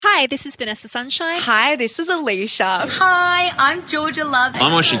Hi, this is Vanessa Sunshine. Hi, this is Alicia. Hi, I'm Georgia Love.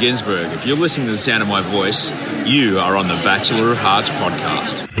 I'm Osher Ginsberg. If you're listening to the sound of my voice, you are on the Bachelor of Hearts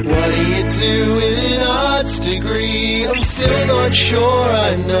podcast. What do you do with an arts degree? I'm still not sure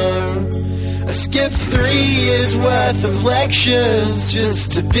I know. I skipped 3 years worth of lectures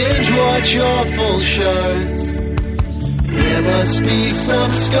just to binge watch your full shows. There must be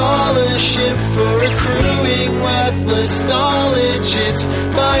some scholarship for accruing worthless knowledge. It's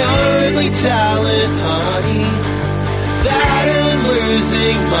my only talent, honey, that and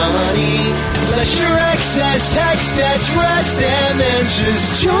losing money. Let your excess text at rest and then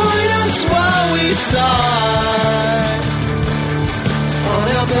just join us while we start on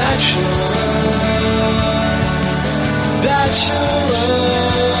our Bachelor.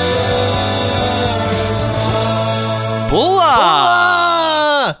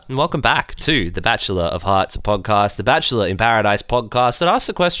 Bulla! And welcome back to the Bachelor of Hearts podcast, the Bachelor in Paradise podcast that asks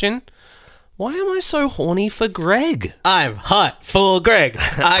the question, why am I so horny for Greg? I'm hot for Greg.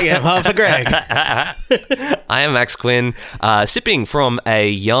 I am hot for Greg. I am Max Quinn. Sipping from a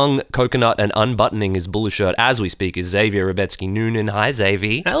young coconut and unbuttoning his Bulla shirt as we speak is Xavier Rebetsky-Noonan. Hi,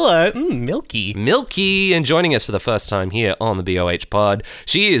 Xavier. Hello. Milky. Milky, and joining us for the first time here on the BOH pod.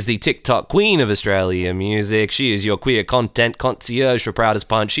 She is the TikTok queen of Australia music. She is your queer content concierge for Proud as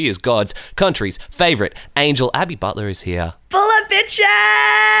Punch. She is God's country's favourite angel. Abby Butler is here. Bulla bitches!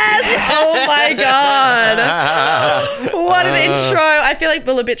 Oh my god! What an intro! I feel like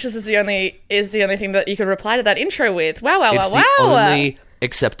Bulla bitches is the only thing that you could reply to that intro with. Wow! It's the only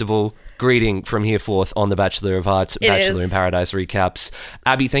acceptable greeting from here forth on the Bachelor of Hearts, Bachelor in Paradise recaps.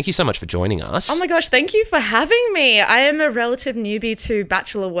 Abby, thank you so much for joining us. Oh my gosh, thank you for having me. I am a relative newbie to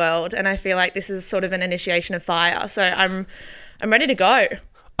Bachelor world, and I feel like this is sort of an initiation of fire. So I'm ready to go.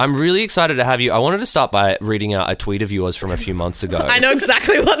 I'm really excited to have you. I wanted to start by reading out a tweet of yours from a few months ago. I know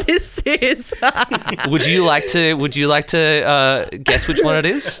exactly what this is. Would you like to guess which one it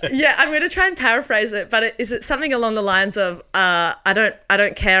is? Yeah, I'm going to try and paraphrase it, but is it something along the lines of I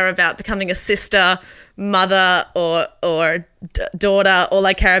don't care about becoming a sister, mother, or daughter. All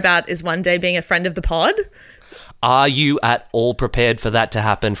I care about is one day being a friend of the pod. Are you at all prepared for that to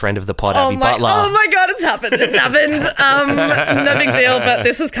happen, friend of the pod, Abby Butler? Oh my God, it's happened. It's happened. No big deal, but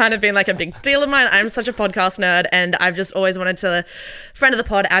this has kind of been like a big deal of mine. I'm such a podcast nerd, and I've just always wanted to, friend of the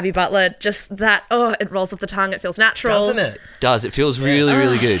pod, Abby Butler, just that, it rolls off the tongue. It feels natural. Doesn't it? Does. It feels really,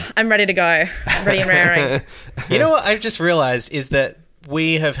 really good. I'm ready to go. I'm ready and raring. You know what I've just realised is that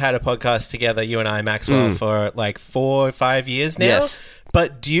we have had a podcast together, you and I, Maxwell, for like 4 or 5 years now. Yes.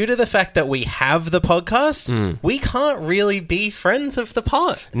 But due to the fact that we have the podcast, we can't really be friends of the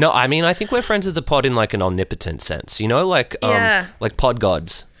pod. No, I mean, I think we're friends of the pod in like an omnipotent sense, you know, like pod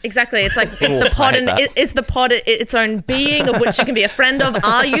gods. Exactly. It's like, is the pod is the pod its own being of which you can be a friend of?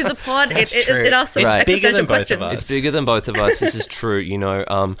 Are you the pod? It asks some existential questions. It's bigger than both of us. This is true, you know.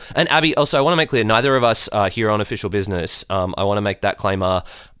 And Abby, also, I want to make clear, neither of us are here on official business. I want to make that claimer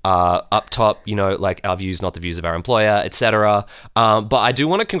up top, you know, like our views, not the views of our employer, etc. But I do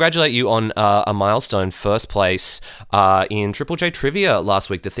want to congratulate you on a milestone first place in Triple J Trivia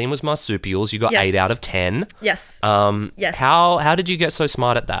last week. The theme was marsupials. You got 8 out of 10. Yes. Yes. How did you get so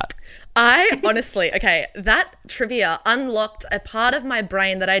smart at that? I honestly, that trivia unlocked a part of my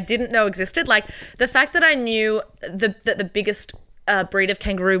brain that I didn't know existed. Like the fact that I knew that the biggest breed of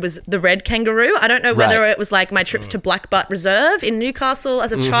kangaroo was the red kangaroo. I don't know whether it was like my trips to Blackbutt Reserve in Newcastle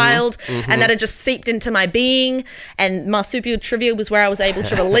as a child and that had just seeped into my being, and marsupial trivia was where I was able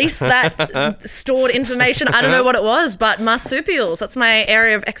to release that stored information. I don't know what it was, but marsupials, that's my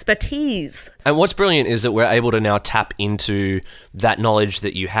area of expertise. And what's brilliant is that we're able to now tap into that knowledge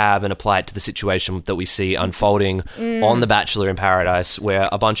that you have and apply it to the situation that we see unfolding on The Bachelor in Paradise, where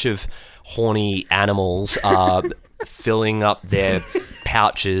a bunch of horny animals are filling up their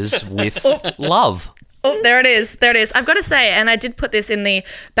pouches with love. Oh, there it is. I've got to say, and I did put this in the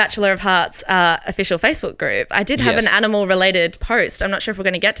Bachelor of Hearts official Facebook group, I did have an animal-related post. I'm not sure if we're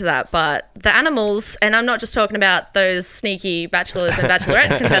going to get to that, but the animals, and I'm not just talking about those sneaky bachelors and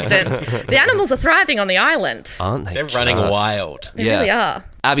bachelorette contestants, the animals are thriving on the island. Aren't they? They're running wild. They really are.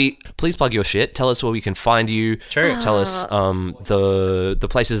 Abby, please plug your shit. Tell us where we can find you. True. Tell us the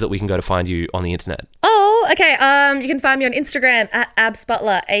places that we can go to find you on the internet. Oh, Cool. Okay. You can find me on Instagram at Abs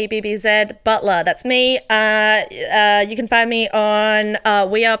Butler, ABBZ Butler. That's me. You can find me on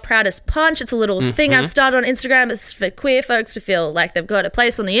We Are Proud as Punch. It's a little thing I've started on Instagram. It's for queer folks to feel like they've got a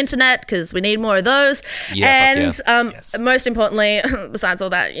place on the internet because we need more of those. Most importantly, besides all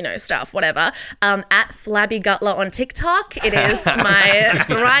that, stuff, whatever, at Flabby Gutler on TikTok. It is my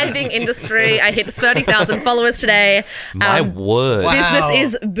thriving industry. I hit 30,000 followers today. My word. Business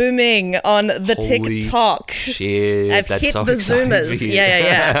is booming on the TikTok. Shit. I've that's hit so the exciting for Zoomers. you.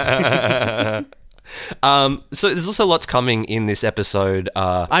 Yeah. So there's also lots coming in this episode.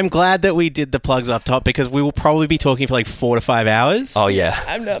 I'm glad that we did the plugs up top because we will probably be talking for like 4 to 5 hours. Oh yeah,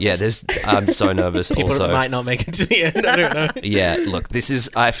 I'm nervous. Yeah, I'm so nervous. People also, might not make it to the end. I don't know. yeah. Look,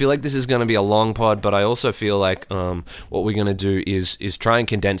 I feel like this is going to be a long pod, but I also feel like what we're going to do is try and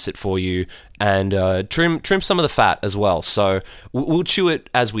condense it for you and trim some of the fat as well. So we'll chew it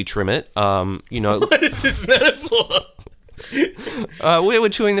as we trim it. What is this metaphor? We're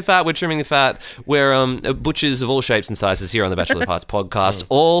chewing the fat, we're trimming the fat. We're butchers of all shapes and sizes here on the Bachelor of Hearts podcast.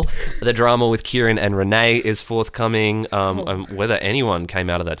 All the drama with Kieran and Renee is forthcoming. Whether anyone came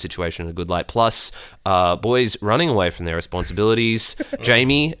out of that situation in a good light. Plus, boys running away from their responsibilities.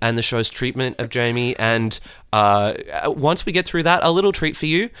 Jamie and the show's treatment of Jamie. And once we get through that, a little treat for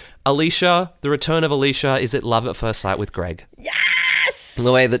you. Alicia, the return of Alicia. Is it love at first sight with Greg? Yes!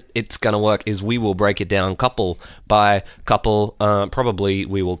 The way that it's going to work is we will break it down couple by couple. Probably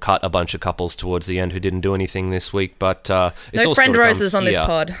we will cut a bunch of couples towards the end who didn't do anything this week, but it's no all friend still to come roses on this here.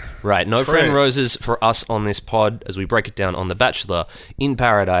 pod. Right, no True. friend roses for us on this pod as we break it down on The Bachelor in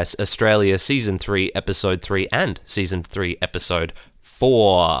Paradise, Australia, Season 3, Episode 3, and Season 3, Episode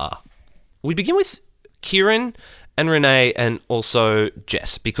 4. We begin with Kieran and Renee and also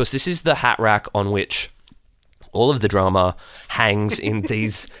Jess, because this is the hat rack on which all of the drama hangs in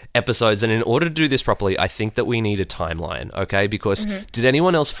these episodes. And in order to do this properly, I think that we need a timeline, okay? Because did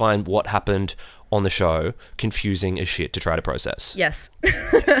anyone else find what happened on the show confusing as shit to try to process? Yes.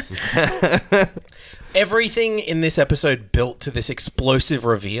 Everything in this episode built to this explosive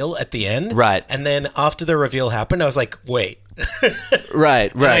reveal at the end. Right. And then after the reveal happened, I was like, wait.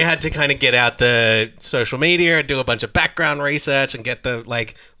 Right. And I had to kind of get out the social media and do a bunch of background research and get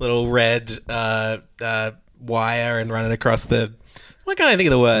the little red wire and run it across the... Why can't I think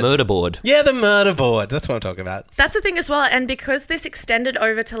of the words? Murder board. Yeah, the murder board. That's what I'm talking about. That's the thing as well. And because this extended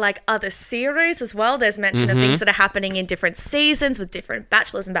over to other series as well, there's mention of things that are happening in different seasons with different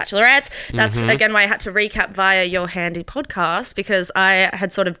bachelors and bachelorettes. That's, again, why I had to recap via your handy podcast because I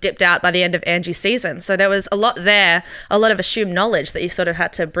had sort of dipped out by the end of Angie's season. So there was a lot there, a lot of assumed knowledge that you sort of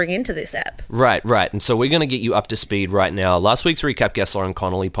had to bring into this app. Right. And so we're going to get you up to speed right now. Last week's recap, Gessler and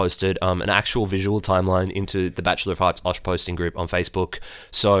Connolly posted an actual visual timeline into the Bachelor of Hearts Osh posting group on Facebook.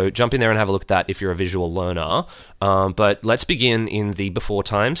 So jump in there and have a look at that if you're a visual learner. But let's begin in the before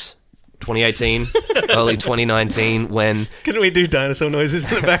times, 2018, early 2019, when... Can we do dinosaur noises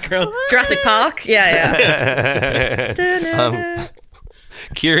in the background? Jurassic Park? Yeah.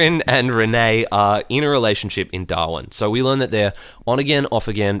 Kieran and Renee are in a relationship in Darwin. So we learn that they're on again, off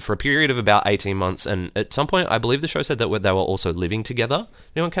again for a period of about 18 months. And at some point, I believe the show said that they were also living together.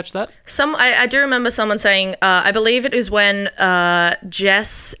 Anyone catch that? I do remember someone saying, I believe it is when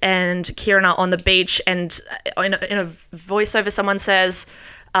Jess and Kieran are on the beach and in a voiceover someone says...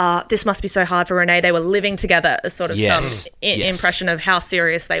 this must be so hard for Renee. They were living together as sort of some impression of how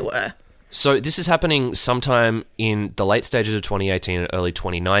serious they were. So this is happening sometime in the late stages of 2018 and early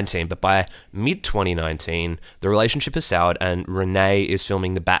 2019, but by mid-2019, the relationship has soured and Renee is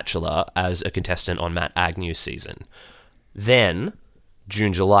filming The Bachelor as a contestant on Matt Agnew's season. Then,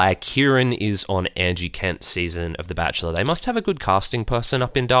 June, July, Kieran is on Angie Kent's season of The Bachelor. They must have a good casting person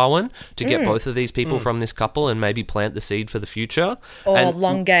up in Darwin to get both of these people from this couple and maybe plant the seed for the future.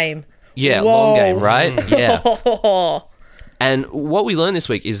 Long game. Yeah, Whoa. long game, right? Yeah. And what we learned this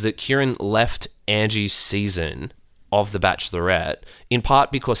week is that Kieran left Angie's season of The Bachelorette, in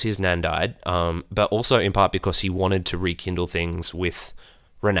part because his nan died, but also in part because he wanted to rekindle things with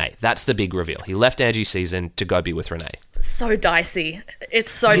Renee. That's the big reveal. He left Angie's season to go be with Renee. So dicey. It's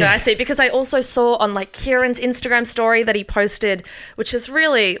so dicey because I also saw on Kieran's Instagram story that he posted, which is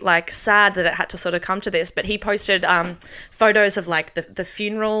really sad that it had to sort of come to this, but he posted photos of the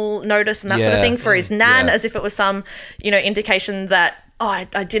funeral notice and that sort of thing for his nan as if it was some, indication that, I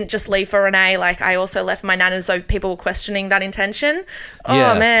didn't just leave for Renee, I also left my nan, and so people were questioning that intention.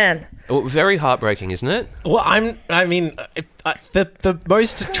 Oh, man. Well, very heartbreaking, isn't it? Well, the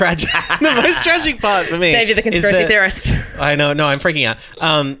most tragic part for me. Save you the conspiracy is that- theorist. I know, no, I'm freaking out.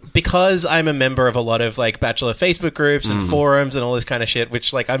 Because I'm a member of a lot of like Bachelor Facebook groups and forums and all this kind of shit,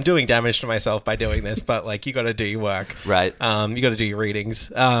 which like I'm doing damage to myself by doing this, but like you got to do your work, Right. You got to do your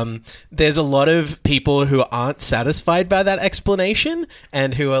readings. There's a lot of people who aren't satisfied by that explanation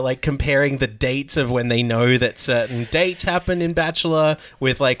and who are like comparing the dates of when they know that certain dates happened in Bachelor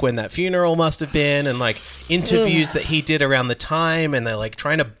with like when that funeral must have been and like interviews that he did around the time, and they're like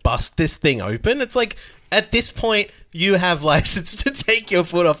trying to bust this thing open. It's like at this point you have license to take your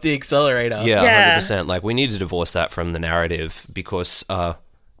foot off the accelerator. Yeah, 100%. Like, we need to divorce that from the narrative because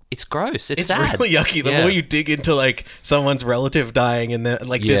it's gross. It's sad. Really yucky. The more you dig into like someone's relative dying and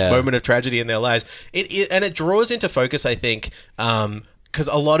like this moment of tragedy in their lives, it draws into focus, I think, because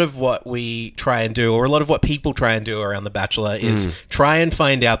a lot of what we try and do, or a lot of what people try and do around The Bachelor, is try and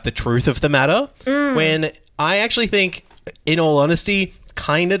find out the truth of the matter. When I actually think, in all honesty,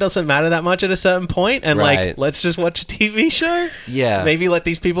 kind of doesn't matter that much at a certain point, and like, let's just watch a TV show. Yeah. Maybe let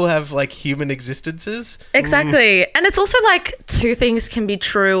these people have like human existences. Exactly. And it's also like two things can be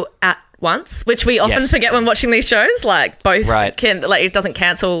true at once, which we often forget when watching these shows. Like both can, like, it doesn't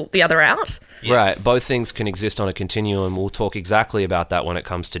cancel the other out. Yes. Right. Both things can exist on a continuum. We'll talk exactly about that when it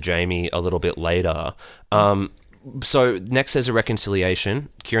comes to Jamie a little bit later. So next there's a reconciliation.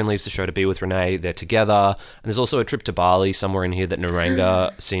 Kieran leaves the show to be with Renee. They're together. And there's also a trip to Bali somewhere in here that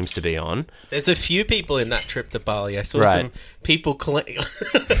Naranga seems to be on. There's a few people in that trip to Bali. I saw some people I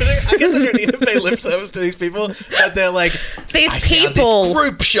guess I don't need to pay lip service to these people, but they're like, these people. Found this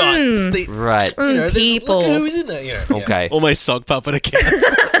group shots. Right. You know, people. Look at who's in there. You know, Okay. All my sock puppet accounts.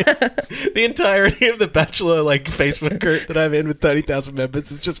 The entirety of the Bachelor like Facebook group that I'm in with 30,000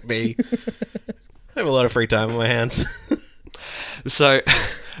 members is just me. I have a lot of free time on my hands. So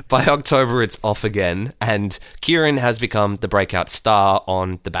by October, it's off again, and Kieran has become the breakout star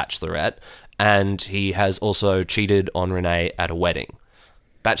on The Bachelorette, and he has also cheated on Renee at a wedding.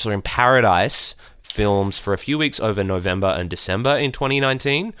 Bachelor in Paradise films for a few weeks over November and December in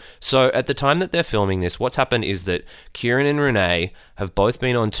 2019. So at the time that they're filming this, what's happened is that Kieran and Renee have both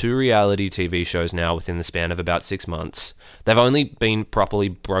been on 2 reality TV shows now within the span of about 6 months. They've only been properly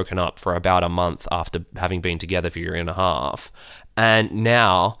broken up for about a month after having been together for a year and a half. And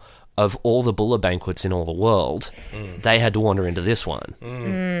now, of all the Bulla banquets in all the world, they had to wander into this one.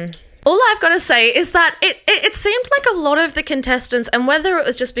 All I've got to say is that it seemed like a lot of the contestants, and whether it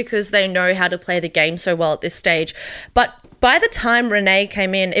was just because they know how to play the game so well at this stage, but by the time Renee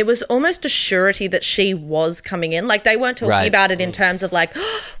came in, it was almost a surety that she was coming in. Like, they weren't talking about it in terms of like,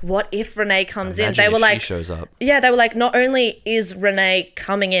 what if Renee comes in? They were like, she shows up. Yeah, they were like, not only is Renee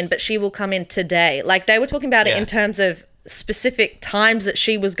coming in, but she will come in today. Like, they were talking about it in terms of specific times that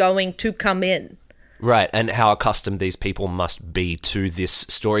she was going to come in. Right, and how accustomed these people must be to this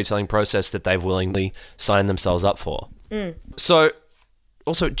storytelling process that they've willingly signed themselves up for. So,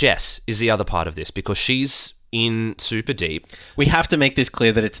 also Jess is the other part of this, because she's in super deep. We have to make this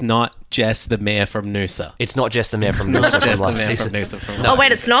clear that it's not Jess the mayor from Noosa. It's not Jess the mayor from Noosa from last season. Oh,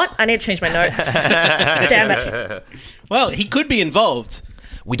 wait, it's not? I need to change my notes. Damn it. Well, he could be involved.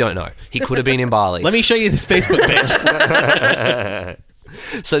 We don't know. He could have been in Bali. Let me show you this Facebook page.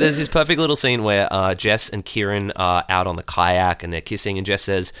 So there's this perfect little scene where Jess and Kieran are out on the kayak and they're kissing, and Jess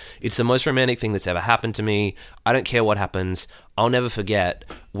says, "It's the most romantic thing that's ever happened to me. I don't care what happens. I'll never forget,"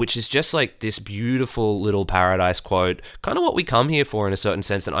 which is just like this beautiful little paradise quote, kind of what we come here for in a certain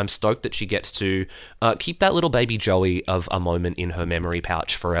sense, and I'm stoked that she gets to keep that little baby Joey of a moment in her memory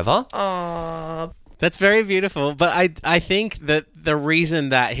pouch forever. Aww. That's very beautiful, but I think that the reason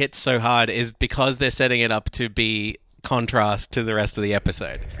that hits so hard is because they're setting it up to be contrast to the rest of the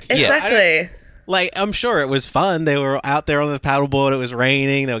episode. Exactly. Like, I'm sure it was fun. They were out there on the paddleboard. It was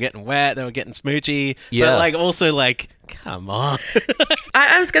raining. They were getting wet. They were getting smoochy. Yeah. But, like, also, like, come on.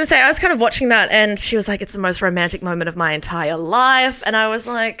 I was going to say, I was kind of watching that, and she was like, it's the most romantic moment of my entire life. And I was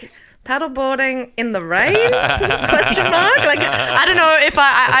like, paddleboarding in the rain? Question mark? Like, I don't know if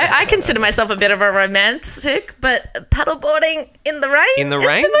I consider myself a bit of a romantic, but paddleboarding in the rain? In the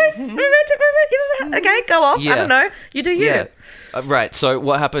rain? Is the most romantic moment you've ever had. Okay, go off. Yeah. I don't know. You do you. Yeah. Right. So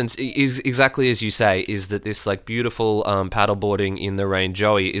what happens is exactly as you say, is that this like beautiful paddleboarding in the rain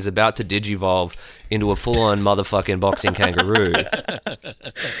Joey is about to digivolve into a full-on motherfucking boxing kangaroo.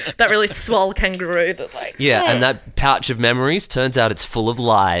 That really swole kangaroo that like... Yeah, and that pouch of memories, turns out it's full of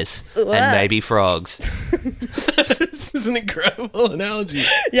lies and maybe frogs. This is an incredible analogy.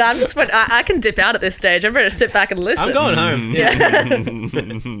 Yeah, I'm just... I can dip out at this stage. I'm ready to sit back and listen. I'm going home. Yeah.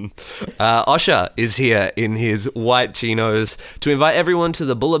 Osher is here in his white chinos to invite everyone to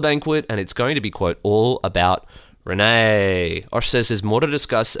the Bulla banquet, and it's going to be, quote, all about Renee. Osh says there's more to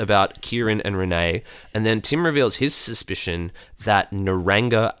discuss about Kieran and Renee, and then Tim reveals his suspicion that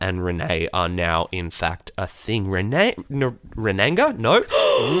Naranga and Renee are now, in fact, a thing. Renanga? No?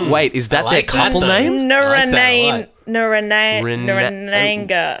 Wait, is that like their couple that, though. name?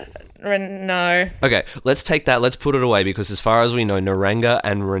 Narananga. No. Okay, let's take that. Let's put it away because as far as we know, Naranga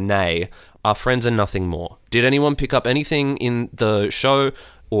and Renee are friends and nothing more. Did anyone pick up anything in the show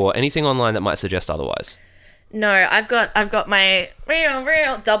or anything online that might suggest otherwise? No, I've got my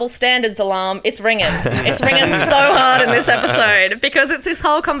real double standards alarm. It's ringing. It's ringing so hard in this episode because it's this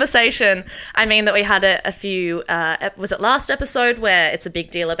whole conversation. I mean that we had a few, was it last episode where it's a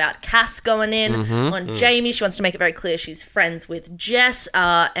big deal about Cass going in on Jamie. She wants to make it very clear she's friends with Jess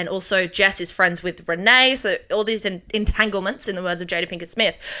and also Jess is friends with Renee. So all these entanglements in the words of Jada Pinkett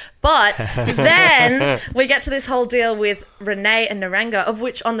Smith. But then we get to this whole deal with Renee and Naranga, of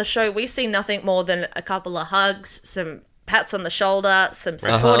which on the show we see nothing more than a couple of hugs, some pats on the shoulder, some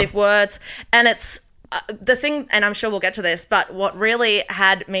supportive words, and it's the thing, and I'm sure we'll get to this, but what really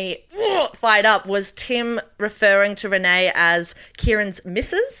had me fired up was Tim referring to Renee as Kieran's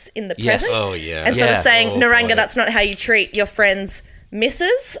missus in the present. Oh, yeah. And sort of saying, Naranga, boy. That's not how you treat your friend's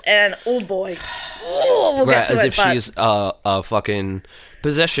missus, and oh boy. We'll get to as it, if but- she's a fucking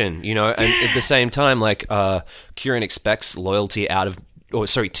possession, you know, and at the same time, like, Kieran expects loyalty out of,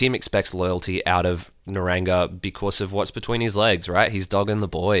 Tim expects loyalty out of Naranga because of what's between his legs, right? He's dogging the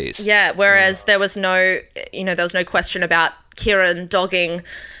boys. Yeah, whereas there was no question about Kieran dogging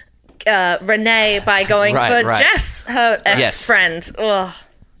Renee by going Right, for right. Jess, her ex-friend. Ugh.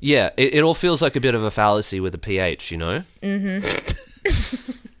 Yeah, it all feels like a bit of a fallacy with a PH, you know?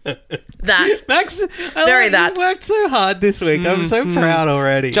 That. Max, Very you that. worked so hard this week. I'm so proud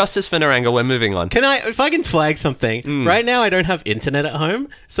already. Justice for Naranga, we're moving on. If I can flag something, right now I don't have internet at home,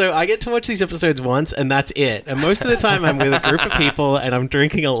 so I get to watch these episodes once and that's it. And most of the time I'm with a group of people and I'm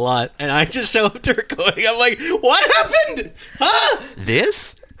drinking a lot and I just show up to recording. I'm like, what happened? Huh?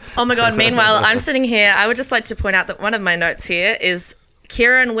 This? Oh my God, meanwhile, I'm sitting here. I would just like to point out that one of my notes here is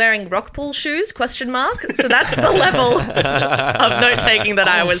Kieran wearing rock pool shoes, ? So that's the level of note-taking that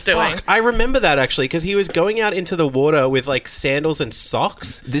I was doing. Fuck, I remember that actually because he was going out into the water with like sandals and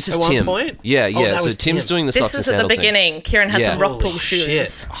socks. This is at one Tim. point. Yeah. Oh, that So was Tim's Tim. doing the This socks and was at the sandals thing. beginning. Kieran had Yeah. some rock pool Holy shoes.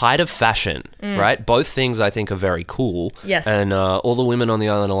 shit. Height of fashion, right? Both things I think are very cool. Yes. And all the women on the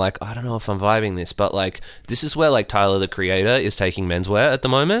island are like, I don't know if I'm vibing this, but like this is where like Tyler the Creator is taking menswear at the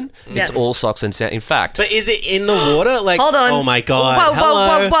moment. Yes. It's all socks and sandals. In fact, But is it in the water? Like, Hold on. oh my God. Whoa,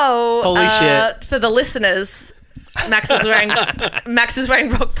 Hello. whoa. Holy shit. For the listeners, Max is wearing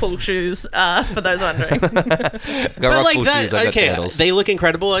rock pool shoes, for those wondering. got But rock like pool that, shoes, I got okay, sandals. they look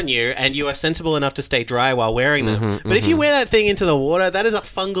incredible on you, and you are sensible enough to stay dry while wearing them. But if you wear that thing into the water, that is a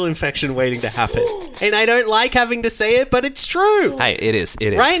fungal infection waiting to happen. And I don't like having to say it, but it's true. Hey, it is.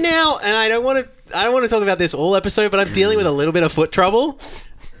 Right now, and I don't want to talk about this all episode, but I'm dealing with a little bit of foot trouble.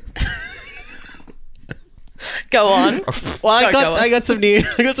 Go on. Well, I Go on. got some new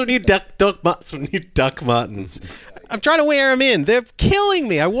duck martens. I'm trying to wear them in. They're killing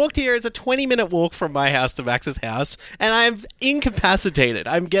me. I walked here. It's a 20-minute walk from my house to Max's house, and I'm incapacitated.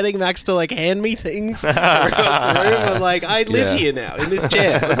 I'm getting Max to like hand me things across the room. I'm like, I live here now in this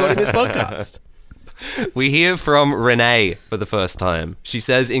chair recording this podcast. We hear from Renee for the first time. She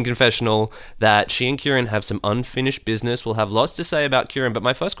says in confessional that she and Kieran have some unfinished business. We'll have lots to say about Kieran, but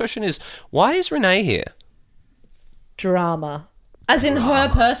my first question is, why is Renee here? Drama. As in her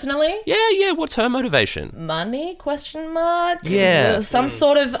personally? Yeah, what's her motivation? Money? ? Yeah. Some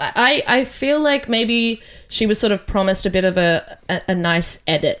sort of... I feel like maybe she was sort of promised a bit of a nice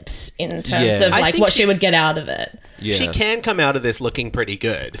edit in terms Yeah. of I like think what she would get out of it. Yeah. She can come out of this looking pretty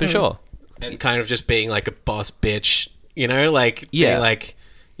good. For sure. And kind of just being like a boss bitch, you know, like Yeah. being like,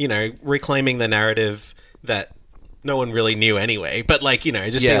 you know, reclaiming the narrative that no one really knew anyway. But like, you know,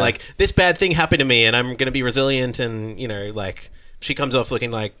 just being like, this bad thing happened to me and I'm going to be resilient, and, you know, like she comes off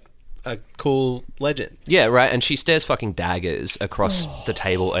looking like a cool legend. Yeah, right. And she stares fucking daggers across the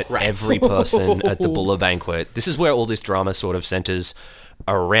table at every person at the Bulla banquet. This is where all this drama sort of centers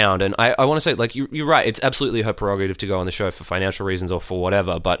around. And I want to say, like, you're right. It's absolutely her prerogative to go on the show for financial reasons or for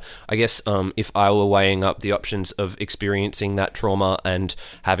whatever. But I guess if I were weighing up the options of experiencing that trauma and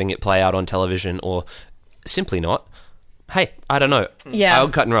having it play out on television or simply not, hey, I don't know. Yeah. I'll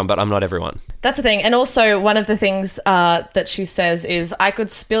cut and run, but I'm not everyone. That's the thing. And also, one of the things that she says is, I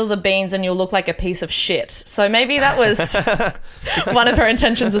could spill the beans and you'll look like a piece of shit. So maybe that was one of her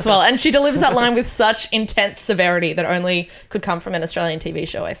intentions as well. And she delivers that line with such intense severity that only could come from an Australian TV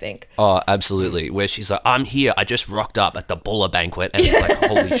show, I think. Oh, absolutely. Where she's like, I'm here. I just rocked up at the Buller banquet. And it's like,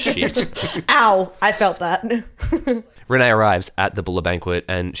 holy shit. Ow, I felt that. Renee arrives at the Buller banquet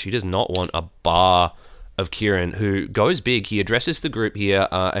and she does not want a bar of Kieran, who goes big. He addresses the group here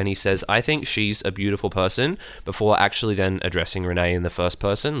and he says, I think she's a beautiful person, before actually then addressing Renee in the first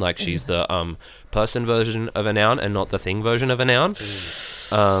person, like she's the person version of a noun and not the thing version of a noun.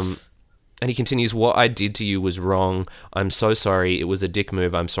 And he continues, what I did to you was wrong. I'm so sorry. It was a dick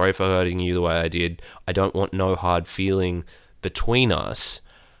move. I'm sorry for hurting you the way I did. I don't want no hard feeling between us.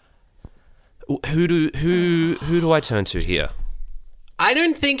 Who do I turn to here? I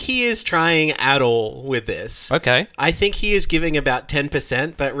don't think he is trying at all with this. Okay. I think he is giving about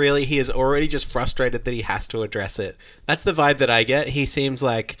 10%, but really he is already just frustrated that he has to address it. That's the vibe that I get. He seems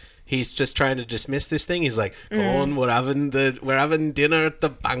like he's just trying to dismiss this thing. He's like, "Go on, we're having dinner at the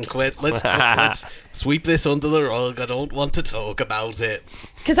banquet. Let's sweep this under the rug. I don't want to talk about it."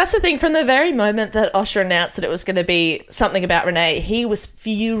 Because that's the thing, from the very moment that Osher announced that it was going to be something about Renee, he was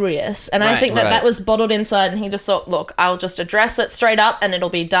furious. And I think that was bottled inside, and he just thought, look, I'll just address it straight up and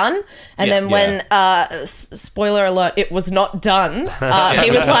it'll be done. And then when, spoiler alert, it was not done, he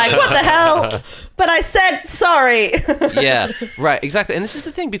was like, what the hell? But I said sorry. Yeah, right, exactly. And this is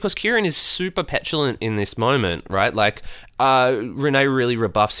the thing, because Kieran is super petulant in this moment, right? Like, Renee really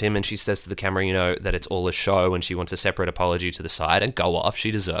rebuffs him and she says to the camera, you know, that it's all a show and she wants a separate apology to the side and go off.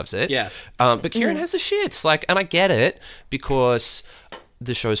 She deserves it. Yeah. But Kieran has the shits, like, and I get it, because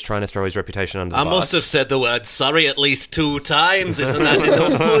the show's trying to throw his reputation under the bus. I must have said the word sorry at least 2 times. Isn't that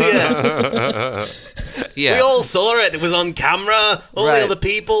enough for you? Yeah. We all saw it. It was on camera. All the other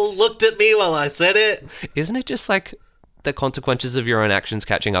people looked at me while I said it. Isn't it just like the consequences of your own actions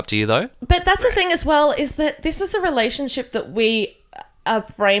catching up to you, though? But that's the thing as well, is that this is a relationship that we are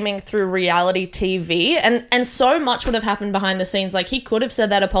framing through reality TV, and so much would have happened behind the scenes. Like, he could have said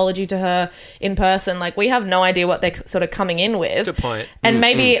that apology to her in person. Like, we have no idea what they're sort of coming in with. That's a good point. And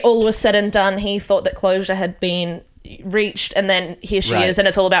maybe all was said and done, he thought that closure had been reached, and then here she is, and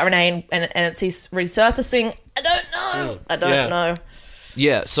it's all about Renee, and it's his resurfacing. I don't know.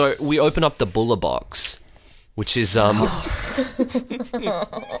 Yeah, so we open up the Buller box, which is I'm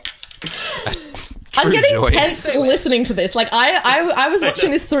getting joy. tense listening to this. Like, I was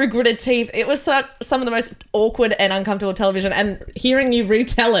watching this through gritted teeth. It was some of the most awkward and uncomfortable television, and hearing you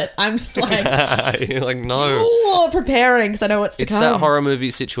retell it, I'm just like, you're like, no. Preparing, because I know what's to It's come. that horror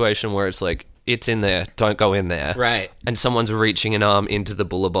movie situation where it's like, it's in there, don't go in there. Right. And someone's reaching an arm into the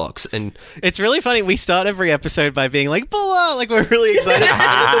Buller box. And It's really funny. We start every episode by being like, Buller! Like, we're really excited. And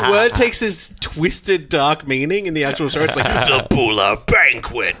then the word takes this twisted, dark meaning in the actual show. It's like, the Buller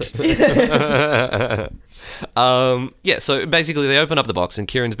banquet. yeah, so basically they open up the box and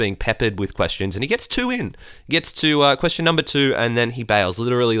Kieran's being peppered with questions and he gets 2 in. He gets to question number 2 and then he bails,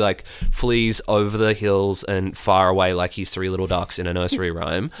 literally like flees over the hills and far away like he's 3 little ducks in a nursery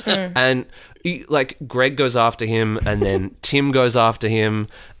rhyme. And like Greg goes after him and then Tim goes after him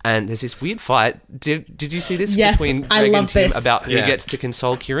and there's this weird fight. Did you see this between Greg and Tim about who gets to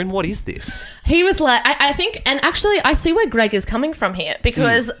console Kieran? What is this? He was like, I think, and actually I see where Greg is coming from here,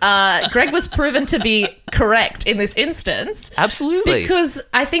 because Greg was proven to be correct in this instance. Absolutely. Because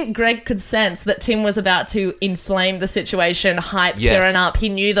I think Greg could sense that Tim was about to inflame the situation, hype Kieran up. He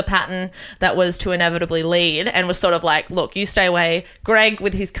knew the pattern that was to inevitably lead and was sort of like, look, you stay away. Greg,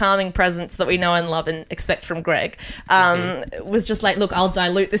 with his calming presence that we know and love and expect from Greg, was just like, look, I'll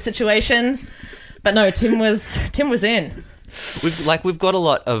dilute the situation. But no, Tim was in. We've got a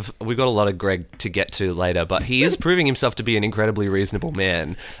lot of Greg to get to later, but he is proving himself to be an incredibly reasonable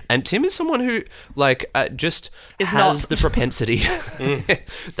man. And Tim is someone who just has the propensity.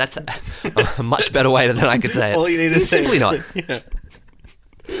 That's a much better way than I could say it. All you need to He's say. simply not.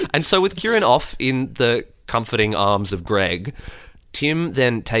 And so with Kieran off in the comforting arms of Greg, Tim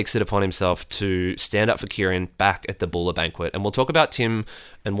then takes it upon himself to stand up for Kieran back at the Buller banquet. And we'll talk about Tim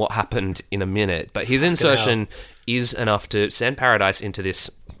and what happened in a minute. But his insertion is enough to send Paradise into this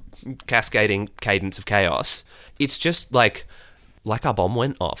cascading cadence of chaos. It's just like a bomb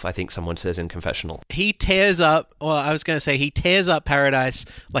went off, I think someone says in confessional. He tears up, he tears up Paradise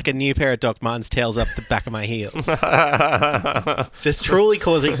like a new pair of Doc Martens tears up the back of my heels. Just truly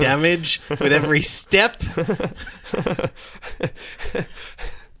causing damage with every step.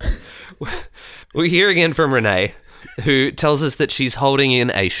 We hear again from Renee, who tells us that she's holding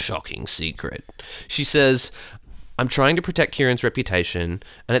in a shocking secret. She says, I'm trying to protect Kieran's reputation,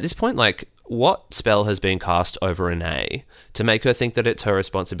 and at this point, like, what spell has been cast over Renee to make her think that it's her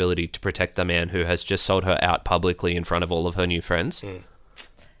responsibility to protect the man who has just sold her out publicly in front of all of her new friends?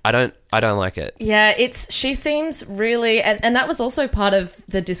 I don't like it. Yeah, she seems really, and that was also part of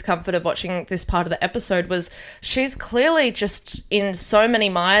the discomfort of watching this part of the episode, was she's clearly just in so many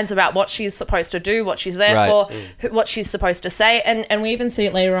minds about what she's supposed to do, what she's there for, what she's supposed to say, and we even see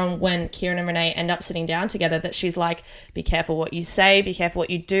it later on when Kieran and Renee end up sitting down together, that she's like, be careful what you say, be careful what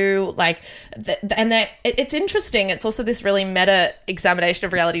you do, like, it's interesting. It's also this really meta examination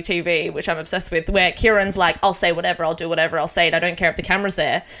of reality TV, which I'm obsessed with, where Kieran's like, I'll say whatever, I'll do whatever, I'll say it, I don't care if the camera's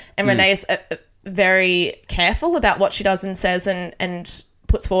there. And Renee's very careful about what she does and says and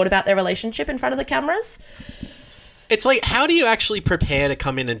puts forward about their relationship in front of the cameras. It's like, how do you actually prepare to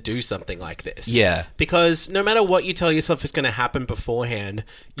come in and do something like this? Yeah. Because no matter what you tell yourself is going to happen beforehand,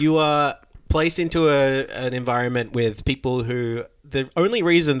 you are placed into an environment with people who the only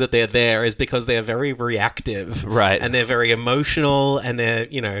reason that they're there is because they're very reactive. Right. And they're very emotional, and they're,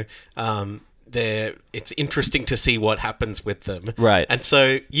 it's interesting to see what happens with them. Right. And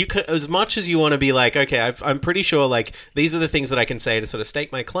so you can, as much as you want to be like, okay, I'm pretty sure like these are the things that I can say to sort of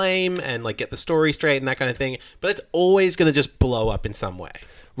stake my claim and like get the story straight and that kind of thing, but it's always going to just blow up in some way.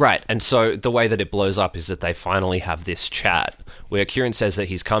 Right, and so the way that it blows up is that they finally have this chat where Kieran says that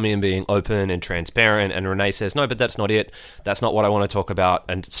he's come in being open and transparent, and Renee says, no, but that's not it. That's not what I want to talk about,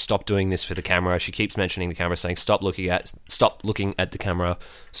 and stop doing this for the camera. She keeps mentioning the camera, saying, stop looking at the camera,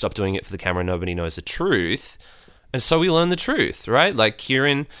 stop doing it for the camera, nobody knows the truth. And so we learn the truth, right? Like,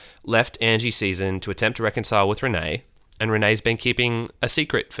 Kieran left Angie's season to attempt to reconcile with Renee, and Renee's been keeping a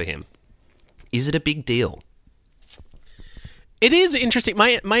secret for him. Is it a big deal? It is interesting.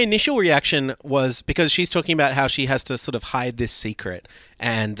 My initial reaction was because she's talking about how she has to sort of hide this secret,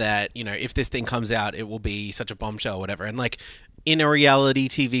 and that, if this thing comes out, it will be such a bombshell or whatever. And like, in a reality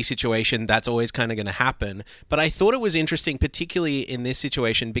TV situation, that's always kind of going to happen. But I thought it was interesting, particularly in this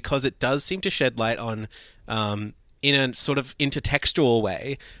situation, because it does seem to shed light on, in a sort of intertextual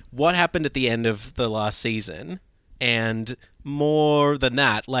way, what happened at the end of the last season. And more than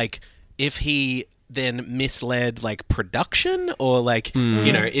that, like, if he then misled like production, or like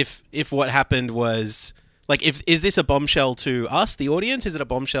if what happened was like, is this a bombshell to us, the audience? Is it a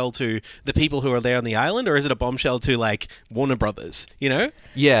bombshell to the people who are there on the island, or is it a bombshell to like Warner Brothers?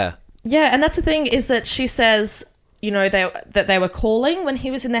 Yeah, and that's the thing, is that she says that they were calling when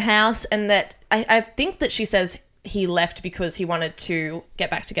he was in the house, and that I think that she says he left because he wanted to get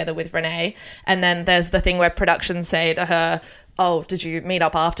back together with Renee. And then there's the thing where production say to her, oh, did you meet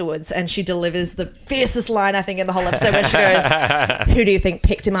up afterwards? And she delivers the fiercest line, I think, in the whole episode, where she goes, who do you think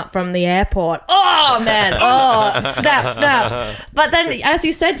picked him up from the airport? Oh, man. Oh, snaps. But then, as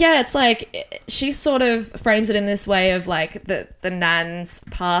you said, yeah, it's like she sort of frames it in this way of like the Nan's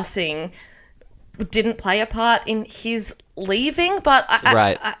passing didn't play a part in his leaving, but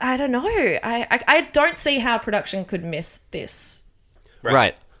I don't know. I don't see how production could miss this.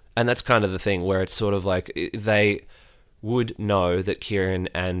 Right. And that's kind of the thing where it's sort of like they would know that Kieran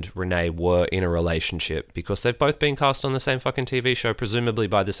and Renee were in a relationship because they've both been cast on the same fucking TV show, presumably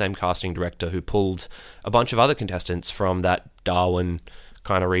by the same casting director who pulled a bunch of other contestants from that Darwin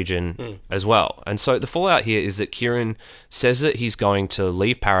kind of region as well. And so the fallout here is that Kieran says that he's going to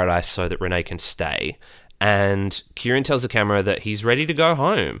leave Paradise so that Renee can stay. And Kieran tells the camera that he's ready to go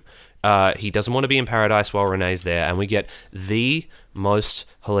home. He doesn't want to be in Paradise while Renee's there. And we get the most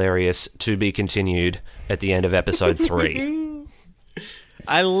hilarious to be continued at the end of episode 3.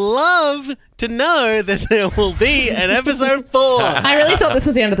 I love to know that there will be an episode 4. I really thought this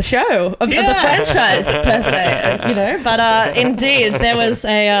was the end of the show, of the franchise, per se, but indeed, there was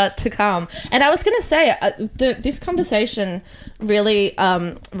a to come. And I was going to say, this conversation really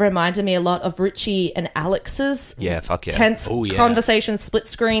reminded me a lot of Richie and Alex's tense conversation, split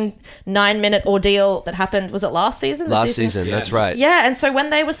screen, 9-minute ordeal that happened, was it last season? Last season, that's right. Yeah, and so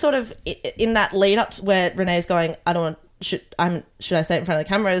when they were sort of in that lead up to where Renee's going, I don't want, should I say it in front of the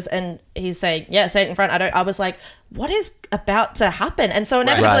cameras? And he's saying, yeah, say it in front. I was like, what is about to happen? And so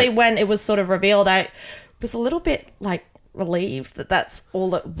inevitably when it was sort of revealed, I was a little bit like relieved that that's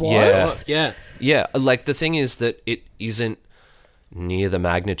all it was. Yeah. Like the thing is that it isn't near the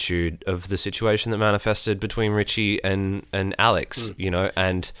magnitude of the situation that manifested between Richie and Alex,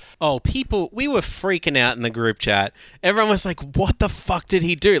 and... Oh, people, we were freaking out in the group chat. Everyone was like, what the fuck did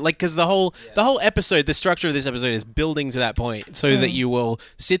he do? Like, because the whole episode, the structure of this episode is building to that point so that you will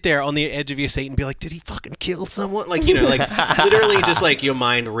sit there on the edge of your seat and be like, did he fucking kill someone? Like, like literally just like your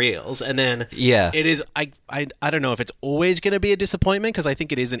mind reels. And then it is, I don't know if it's always going to be a disappointment because I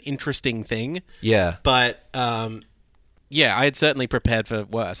think it is an interesting thing. Yeah. But, yeah, I had certainly prepared for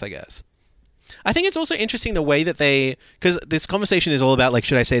worse, I guess. I think it's also interesting the way that because this conversation is all about, like,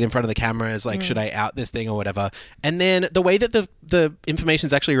 should I say it in front of the cameras? Like, should I out this thing or whatever? And then the way that the information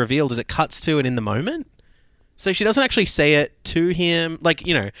is actually revealed is it cuts to it in the moment. So she doesn't actually say it to him. Like,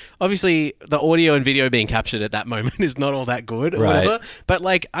 you know, obviously the audio and video being captured at that moment is not all that good or whatever. But,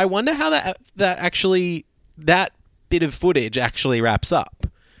 like, I wonder how that bit of footage actually wraps up.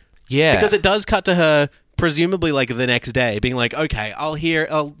 Yeah. Because it does cut to her presumably, like, the next day being like, okay,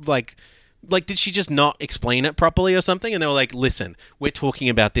 like, did she just not explain it properly or something? And they were like, listen, we're talking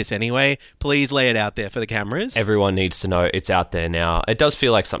about this anyway. Please lay it out there for the cameras. Everyone needs to know it's out there now. It does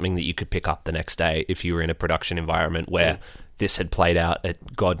feel like something that you could pick up the next day if you were in a production environment where this had played out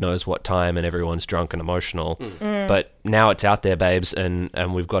at God knows what time and everyone's drunk and emotional. But now it's out there, babes, and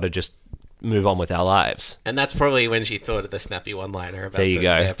we've got to just move on with our lives. And that's probably when she thought of the snappy one-liner about there you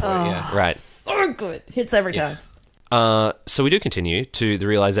go. airport. Right. So good. Hits every time. So we do continue to the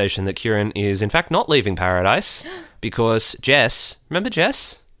realization that Kieran is in fact not leaving Paradise because Jess, remember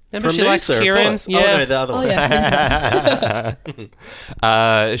Jess? Remember From she likes Noosa, of Kieran? course. Oh, no, the other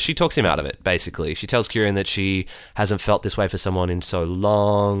one. She talks him out of it, basically. She tells Kieran that she hasn't felt this way for someone in so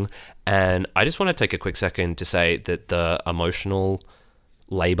long. And I just want to take a quick second to say that the emotional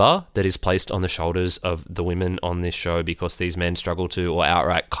labor that is placed on the shoulders of the women on this show because these men struggle to or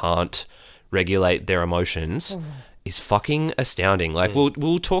outright can't regulate their emotions is fucking astounding. Like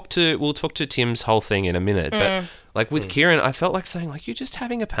we'll talk to Tim's whole thing in a minute, but like with Kieran, I felt like saying like, you're just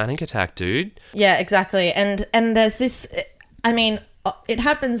having a panic attack, dude. Yeah, exactly. And there's this, I mean, it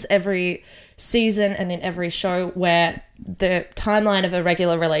happens every season and in every show where the timeline of a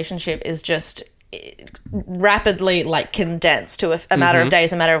regular relationship is just rapidly like condensed to a matter of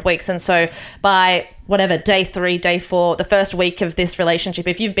days, a matter of weeks. And so by whatever, day 3, day 4, the first week of this relationship,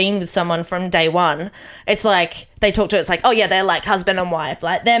 if you've been with someone from day 1, it's like they talk to it, it's like, oh yeah, they're like husband and wife,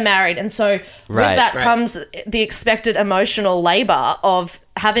 like they're married. And so with that comes the expected emotional labor of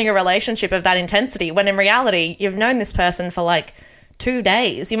having a relationship of that intensity, when in reality you've known this person for like 2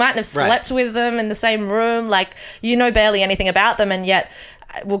 days. You mightn't have slept with them in the same room, like you know barely anything about them, and yet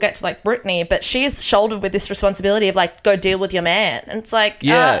we'll get to like Brittany, but she's shouldered with this responsibility of like, go deal with your man. And it's like, he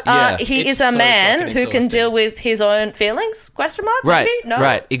is a man who can deal with his own feelings? Question mark? Right, maybe? No.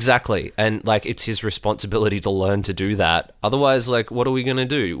 right, exactly. And like, it's his responsibility to learn to do that. Otherwise, like, what are we going to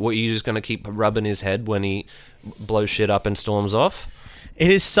do? What, are you just going to keep rubbing his head when he blows shit up and storms off? It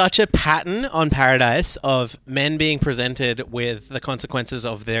is such a pattern on Paradise of men being presented with the consequences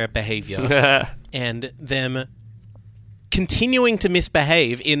of their behavior and them continuing to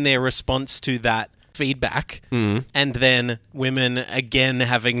misbehave in their response to that feedback, and then women again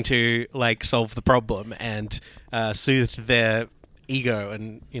having to like solve the problem and soothe their ego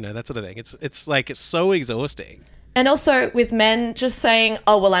and that sort of thing. It's like it's so exhausting. And also with men just saying,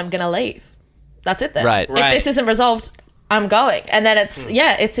 oh well, I'm gonna leave. That's it then. Right. If this isn't resolved, I'm going. And then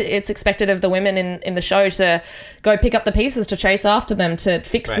it's expected of the women in the show to go pick up the pieces, to chase after them, to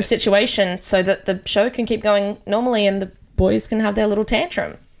fix the situation so that the show can keep going normally and the boys can have their little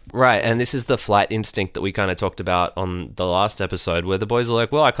tantrum. Right, and this is the flight instinct that we kind of talked about on the last episode, where the boys are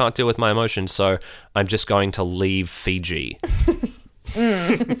like, well, I can't deal with my emotions, so I'm just going to leave Fiji.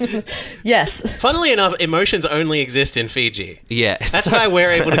 Yes. Funnily enough, emotions only exist in Fiji. Yeah. That's why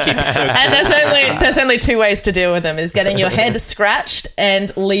we're able to keep it so And there's only 2 ways to deal with them, is getting your head scratched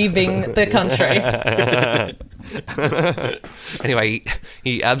and leaving the country. Anyway,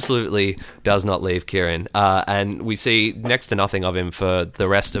 he absolutely does not leave Kieran, and we see next to nothing of him for the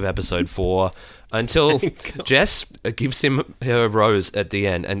rest of episode 4 until Jess gives him her rose at the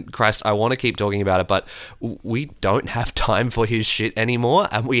end. And Christ, I want to keep talking about it, but we don't have time for his shit anymore,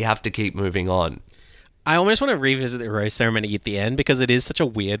 and we have to keep moving on. I almost want to revisit the rose ceremony at the end because it is such a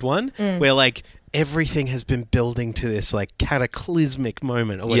weird one where like everything has been building to this like cataclysmic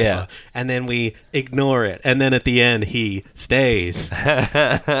moment or whatever, and then we ignore it, and then at the end he stays.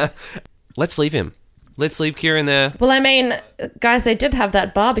 Let's leave him. Let's leave Kieran there. Well, I mean, guys, they did have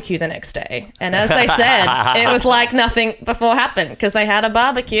that barbecue the next day. And as they said, it was like nothing before happened because they had a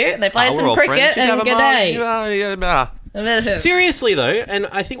barbecue, they played some cricket, and good day. Seriously though, and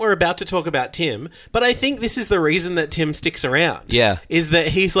I think we're about to talk about Tim, but I think this is the reason that Tim sticks around. Yeah. Is that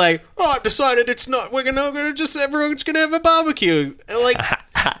he's like, oh, I've decided it's not, everyone's gonna have a barbecue. And like,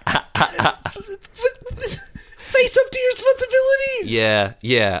 face up to your responsibilities. Yeah.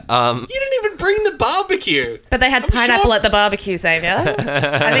 You didn't even bring the barbecue. But they had pineapple at the barbecue, Xavier.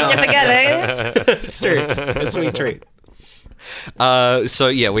 I think you're forgetting. It's true. A sweet treat. So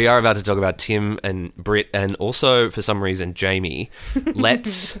yeah, we are about to talk about Tim and Britt, and also for some reason Jamie.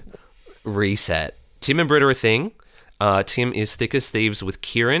 Let's reset. Tim and Britt are a thing. Tim is thick as thieves with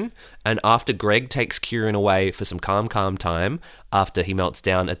Kieran, and after Greg takes Kieran away for some calm time after he melts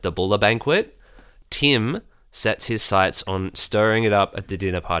down at the Bulla banquet, Tim sets his sights on stirring it up at the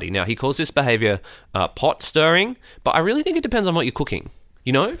dinner party. Now, he calls this behaviour pot stirring, but I really think it depends on what you're cooking,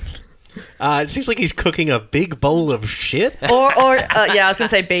 you know? It seems like he's cooking a big bowl of shit. Or yeah, I was gonna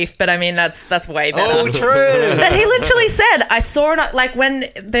say beef, but I mean that's way better. Oh, true. But he literally said, I saw like when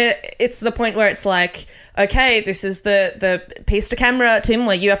it's the point where it's like, okay, this is the piece to camera, Tim,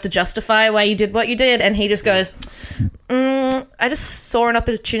 where you have to justify why you did what you did, and he just goes, I just saw an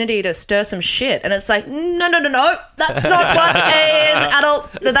opportunity to stir some shit, and it's like, no, that's not what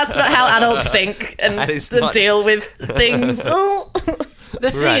that's not how adults think and deal with things. The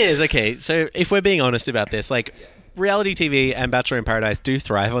thing is, okay, so if we're being honest about this, like, reality TV and Bachelor in Paradise do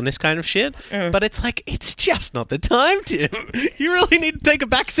thrive on this kind of shit, but it's like, it's just not the time, Tim. You really need to take a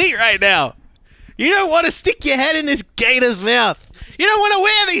back seat right now. You don't want to stick your head in this gator's mouth. You don't want to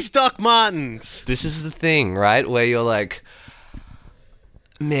wear these Doc Martens. This is the thing, right? Where you're like,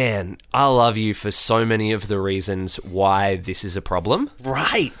 man, I love you for so many of the reasons why this is a problem.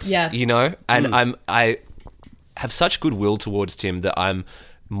 Right. Yeah. You know? And I have such goodwill towards Tim that I'm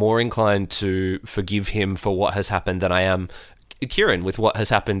more inclined to forgive him for what has happened than I am Kieran with what has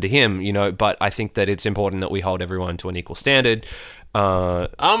happened to him, you know, but I think that it's important that we hold everyone to an equal standard. I'm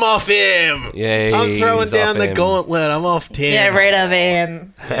off him. Yeah, I'm throwing he's down off the him. gauntlet. I'm off Tim. Get rid of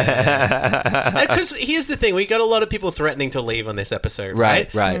him. Because here's the thing. We got a lot of people threatening to leave on this episode,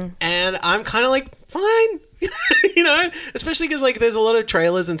 right? Right. And I'm kind of like, fine. You know, especially because like there's a lot of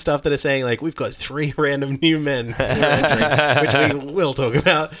trailers and stuff that are saying like we've got 3 random new men who are entering, which we will talk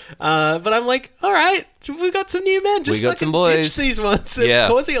about. But I'm like, all right, we've got some new men. Just We got some boys. ditch these ones that are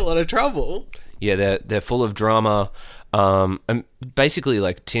causing a lot of trouble. Yeah, they're full of drama. And basically,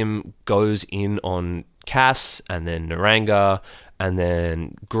 like, Tim goes in on Cass and then Naranga and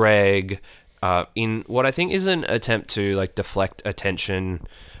then Greg in what I think is an attempt to, like, deflect attention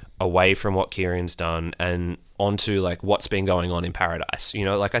away from what Kieran's done and onto, like, what's been going on in Paradise. You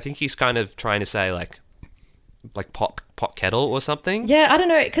know, like, I think he's kind of trying to say, like pot kettle or something. Yeah, I don't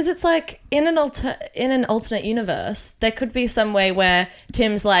know, because it's like in an alternate universe, there could be some way where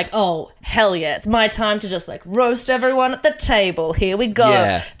Tim's like, oh, hell yeah, it's my time to just like roast everyone at the table. Here we go.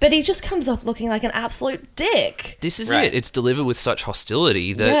 Yeah. But he just comes off looking like an absolute dick. This is Right. it. It's delivered with such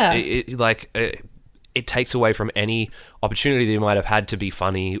hostility that Yeah. it takes away from any opportunity they might have had to be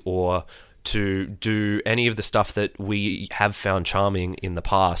funny or to do any of the stuff that we have found charming in the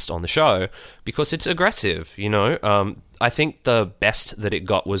past on the show, because it's aggressive, you know? I think the best that it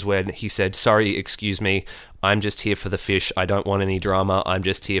got was when he said, sorry, excuse me, I'm just here for the fish. I don't want any drama. I'm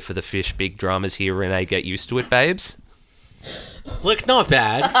just here for the fish. Big drama's here, Renee. Get used to it, babes. Look, not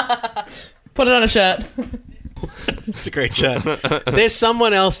bad. Put it on a shirt. It's a great shirt. There's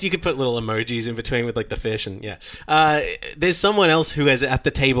someone else, you could put little emojis in between with like the fish and there's someone else who is at the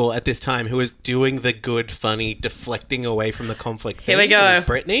table at this time who is doing the good, funny, deflecting away from the conflict thing. Here we go. With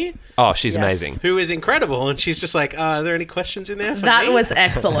Brittany, Oh, she's amazing. who is incredible, and she's just like, are there any questions in there for That me? was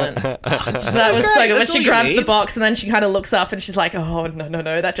excellent. That was so great. good. When That's all she you grabs the need. box and then she kind of looks up and she's like, oh,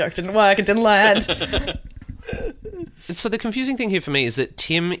 no, that joke didn't work. It didn't land. So the confusing thing here for me is that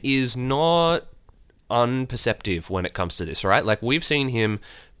Tim is not unperceptive when it comes to this, right? Like, we've seen him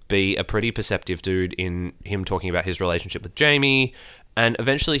be a pretty perceptive dude in him talking about his relationship with Jamie, and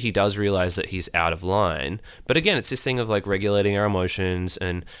eventually he does realize that he's out of line. But again, it's this thing of like regulating our emotions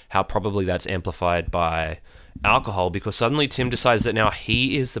and how probably that's amplified by alcohol, because suddenly Tim decides that now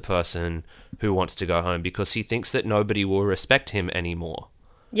he is the person who wants to go home because he thinks that nobody will respect him anymore.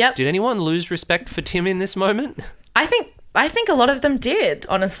 Yep. Did anyone lose respect for Tim in this moment? I think a lot of them did,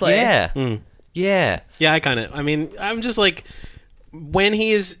 honestly. Yeah. Yeah. Yeah, I'm just like, when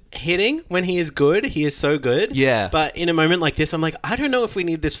he is hitting, when he is good, he is so good. Yeah. But in a moment like this, I'm like, I don't know if we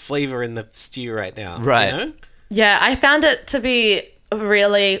need this flavor in the stew right now. Right. You know? Yeah, I found it to be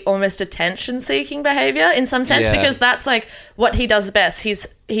really almost attention-seeking behavior in some sense, Yeah. because that's like what he does best.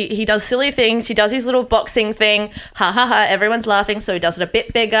 He does silly things. He does his little boxing thing. Ha ha ha. Everyone's laughing, so he does it a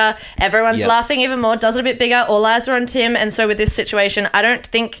bit bigger. Everyone's Yep. laughing even more. Does it a bit bigger. All eyes are on Tim. And so with this situation, I don't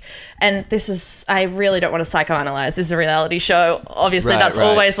think, and this is, I really don't want to psychoanalyze. This is a reality show. Obviously, Right, that's right.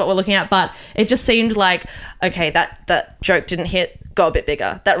 always what we're looking at. But it just seemed like, okay, that joke didn't hit. Go a bit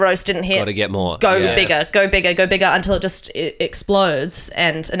bigger. That roast didn't hit. Got to get more. Go Yeah. bigger, go bigger, go bigger until it just explodes,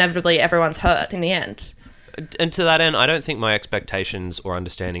 and inevitably everyone's hurt in the end. And to that end, I don't think my expectations or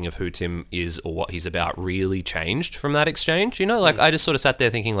understanding of who Tim is or what he's about really changed from that exchange. You know, like, I just sort of sat there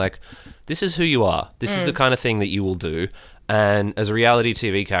thinking, like, this is who you are. This is the kind of thing that you will do. And as a reality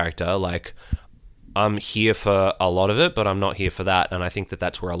TV character, like, I'm here for a lot of it, but I'm not here for that. And I think that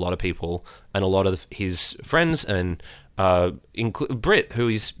that's where a lot of people and a lot of his friends and Britt, who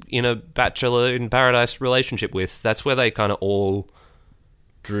he's in a Bachelor in Paradise relationship with, that's where they kind of all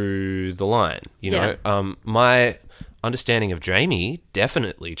drew the line. You know, my understanding of Jamie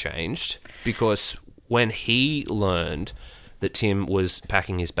definitely changed because when he learned that Tim was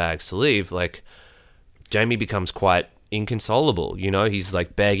packing his bags to leave, like, Jamie becomes quite inconsolable. You know, he's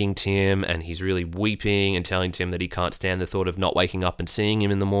like begging Tim and he's really weeping and telling Tim that he can't stand the thought of not waking up and seeing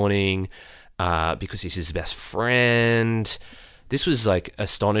him in the morning because he's his best friend. This was like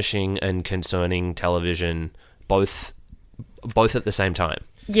astonishing and concerning television, both at the same time.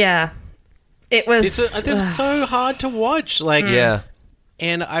 Yeah. It was so hard to watch. Like, yeah.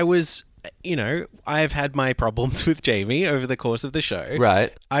 And I was, you know, I've had my problems with Jamie over the course of the show.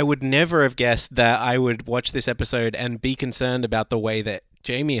 Right. I would never have guessed that I would watch this episode and be concerned about the way that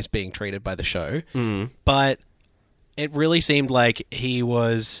Jamie is being treated by the show. But it really seemed like he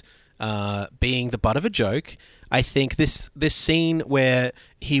was being the butt of a joke. I think this scene where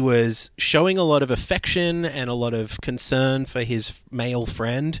he was showing a lot of affection and a lot of concern for his male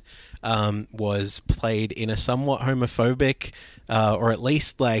friend was played in a somewhat homophobic, or at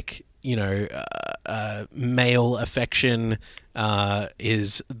least like, you know, male affection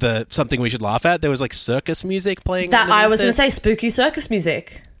is something we should laugh at. There was like circus music playing. That I was going to say spooky circus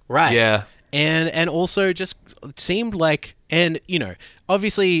music. Right. Yeah. And also just seemed like, and you know,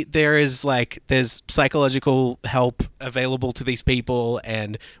 obviously there's psychological help available to these people,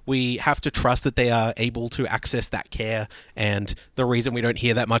 and we have to trust that they are able to access that care. And the reason we don't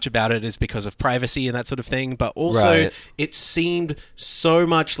hear that much about it is because of privacy and that sort of thing. But also, it seemed so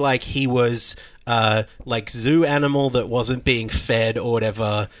much like he was like zoo animal that wasn't being fed or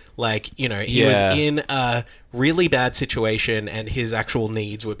whatever. Like, you know, he was in a really bad situation, and his actual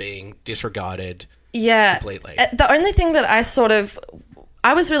needs were being disregarded. Yeah. Completely. The only thing that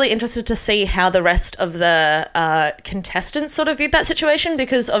I was really interested to see how the rest of the contestants sort of viewed that situation,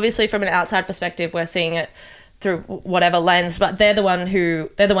 because obviously from an outside perspective, we're seeing it through whatever lens, but they're the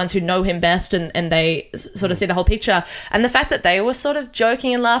ones who know him best, and they sort of see the whole picture. And the fact that they were sort of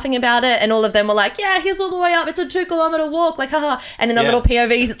joking and laughing about it, and all of them were like, yeah, here's all the way up, it's a 2-kilometer walk, like, haha. And in the little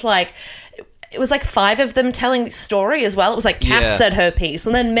POVs, it's like, it was like 5 of them telling the story as well. It was like Cass said her piece,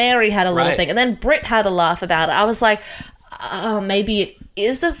 and then Mary had a little thing, and then Britt had a laugh about it. I was like, oh, maybe it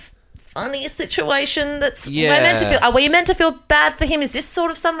is a funny situation that's we're meant to feel. Are we meant to feel bad for him? Is this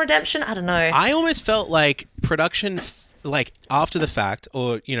sort of some redemption? I don't know. I almost felt like production, like after the fact,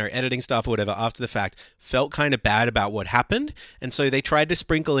 or, you know, editing stuff or whatever, after the fact, felt kind of bad about what happened. And so they tried to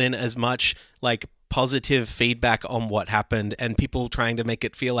sprinkle in as much like positive feedback on what happened and people trying to make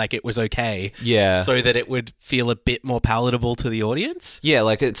it feel like it was okay. Yeah. So that it would feel a bit more palatable to the audience. Yeah,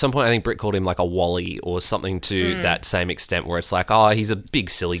 like at some point I think Britt called him like a Wally or something to that same extent, where it's like, oh, he's a big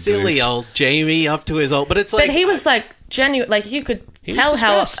silly goof. Old Jamie up to his old, but it's like... But he was like genuine, like you could tell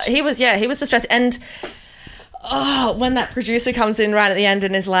how he was distressed. And when that producer comes in right at the end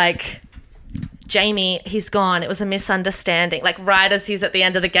and is like, Jamie, he's gone, it was a misunderstanding. Like right as he's at the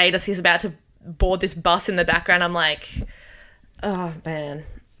end of the gate, as he's about to board this bus in the background, I'm like, oh man.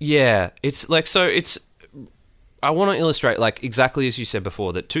 Yeah, it's like, so it's, I want to illustrate, like exactly as you said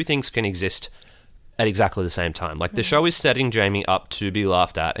before, that two things can exist at exactly the same time. Like the show is setting Jamie up to be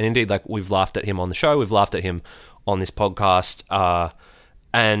laughed at, and indeed, like we've laughed at him on the show, we've laughed at him on this podcast,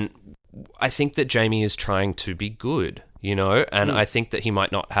 and I think that Jamie is trying to be good, you know, and I think that he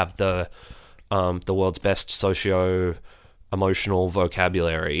might not have the world's best socio-emotional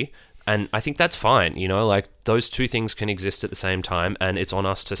vocabulary. And I think that's fine, you know, like those two things can exist at the same time, and it's on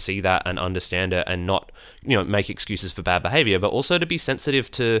us to see that and understand it and not, you know, make excuses for bad behavior, but also to be sensitive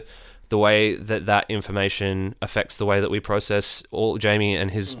to the way that that information affects the way that we process all Jamie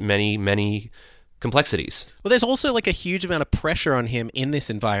and his many, many complexities. Well, there's also like a huge amount of pressure on him in this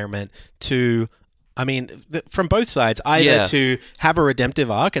environment to... I mean, from both sides, either to have a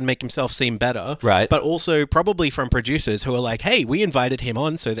redemptive arc and make himself seem better, right? But also probably from producers who are like, hey, we invited him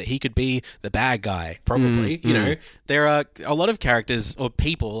on so that he could be the bad guy, probably. You know, there are a lot of characters or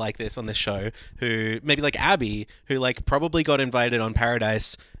people like this on this show who, maybe like Abby, who like probably got invited on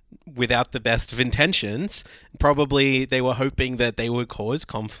Paradise without the best of intentions. Probably they were hoping that they would cause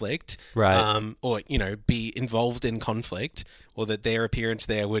conflict, right? Or, you know, be involved in conflict, or that their appearance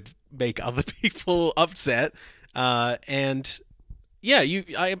there would make other people upset. And yeah,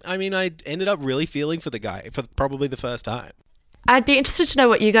 I mean, I ended up really feeling for the guy for probably the first time. I'd be interested to know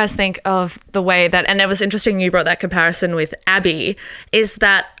what you guys think of the way that, and it was interesting you brought that comparison with Abby, is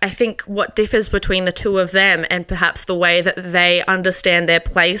that I think what differs between the two of them and perhaps the way that they understand their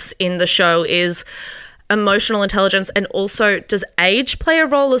place in the show is emotional intelligence, and also does age play a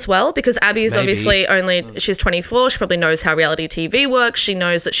role as well? Because Abby is obviously she's 24, she probably knows how reality TV works, she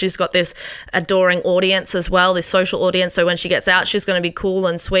knows that she's got this adoring audience as well, this social audience, so when she gets out she's going to be cool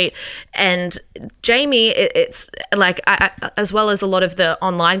and sweet. And Jamie, it's like, as well as a lot of the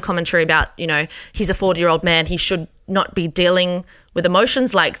online commentary about, you know, he's a 40-year-old man, he should not be dealing with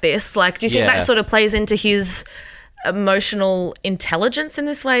emotions like this, like, do you think that sort of plays into his emotional intelligence in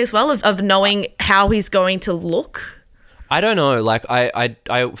this way as well, of knowing how he's going to look? I don't know. Like,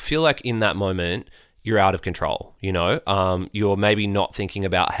 I feel like in that moment you're out of control. You know, you're maybe not thinking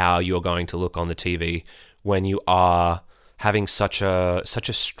about how you're going to look on the TV when you are having such a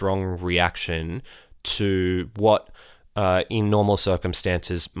strong reaction to what in normal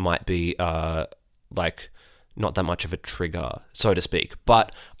circumstances might be like not that much of a trigger, so to speak.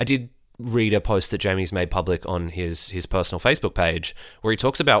 But I did read a post that Jamie's made public on his personal Facebook page where he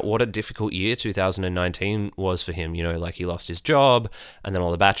talks about what a difficult year 2019 was for him. You know, like, he lost his job and then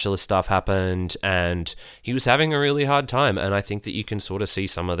all the Bachelor stuff happened and he was having a really hard time. And I think that you can sort of see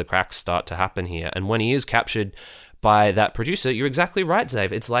some of the cracks start to happen here. And when he is captured by that producer, you're exactly right,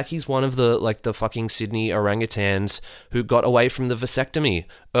 Dave. It's like he's one of the fucking Sydney orangutans who got away from the vasectomy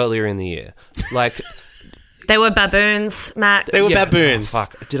earlier in the year. Like, they were baboons, Matt. They were baboons. Oh,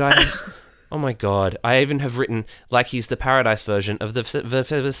 fuck. Did I? Oh my God. I even have written like he's the paradise version of the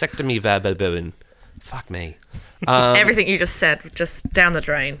vasectomy baboon. Fuck me. Everything you just said, just down the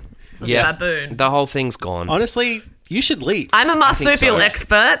drain. Yeah. Baboon. The whole thing's gone. Honestly, you should leave. I'm a marsupial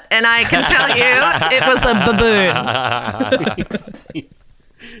expert, and I can tell you it was a baboon.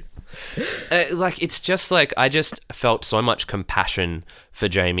 Like, it's just like, I just felt so much compassion for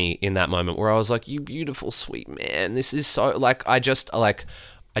Jamie in that moment where I was like, you beautiful, sweet man. This is so, like, I just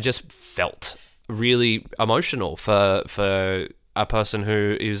felt really emotional for a person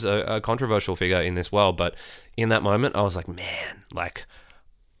who is a controversial figure in this world. But in that moment, I was like, man, like,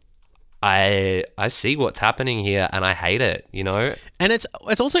 I see what's happening here and I hate it, you know? And it's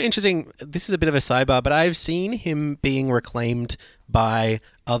also interesting, this is a bit of a sidebar, but I've seen him being reclaimed by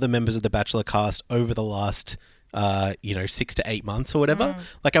other members of the Bachelor cast over the last 6 to 8 months or whatever.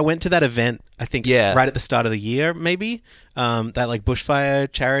 Like, I went to that event, I think right at the start of the year, maybe, that like bushfire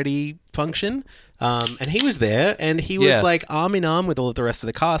charity function. And he was there and he was like arm in arm with all of the rest of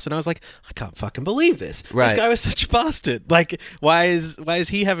the cast. And I was like, I can't fucking believe this. Right. This guy was such a bastard. Like, why is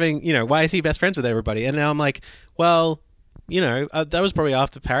he having, why is he best friends with everybody? And now I'm like, well, that was probably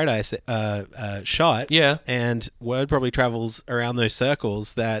after Paradise shot. Yeah. And word probably travels around those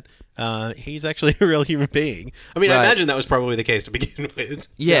circles that he's actually a real human being. I mean, I imagine that was probably the case to begin with.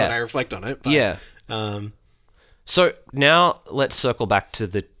 Yeah. When I reflect on it. But, yeah. So now let's circle back to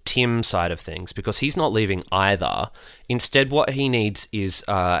the Tim side of things, because he's not leaving either. Instead, what he needs is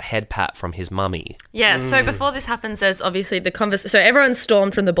a head pat from his mummy. Yeah, so before this happens, there's obviously the conversation. So everyone's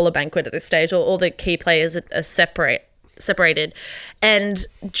stormed from the Buller banquet at this stage. All the key players are separated. And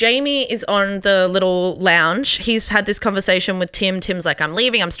Jamie is on the little lounge. He's had this conversation with Tim. Tim's like, I'm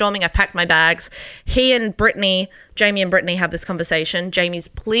leaving, I'm storming, I've packed my bags. Jamie and Brittany have this conversation. Jamie's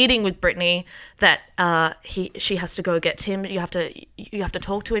pleading with Brittany that she has to go get Tim. You have to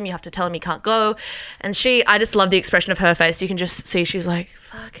talk to him, you have to tell him he can't go. And I just love the expression of her face. You can just see she's like,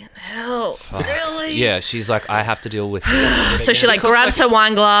 fucking hell, really? Yeah, she's like, I have to deal with this. So she like grabs her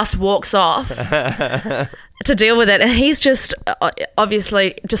wine glass, walks off to deal with it, and he's just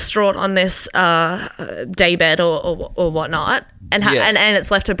obviously distraught on this daybed or whatnot, and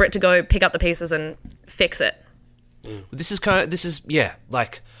it's left to Britt to go pick up the pieces and fix it. This is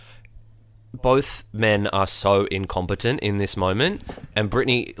like, both men are so incompetent in this moment, and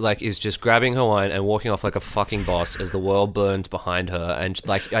Brittany like is just grabbing her wine and walking off like a fucking boss as the world burns behind her. And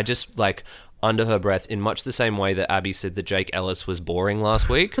like, I just like, under her breath, in much the same way that Abby said that Jake Ellis was boring last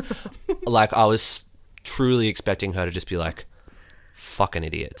week, like, I was truly expecting her to just be like, fucking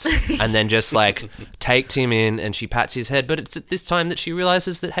idiots, and then just like take Tim in, and she pats his head. But it's at this time that she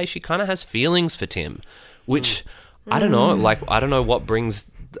realizes that, hey, she kind of has feelings for Tim, which I don't know, like, I don't know what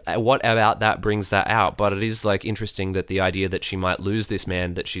about that brings that out, but it is like interesting that the idea that she might lose this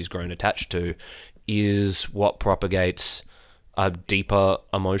man that she's grown attached to is what propagates a deeper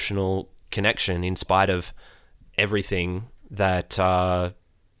emotional connection in spite of everything that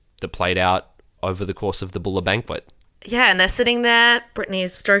played out over the course of the Buller banquet. Yeah, and they're sitting there.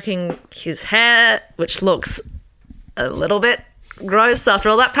 Brittany's stroking his hair, which looks a little bit gross after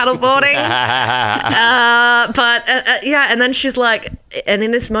all that paddleboarding. Yeah, and then she's like, and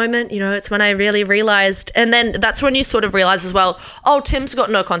in this moment, you know, it's when I really realized, and then that's when you sort of realize as well, oh, Tim's got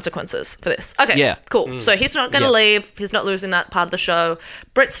no consequences for this. Okay, Yeah. cool. So he's not going to leave. He's not losing that part of the show.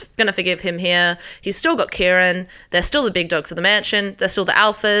 Britt's going to forgive him here. He's still got Kieran. They're still the big dogs of the mansion. They're still the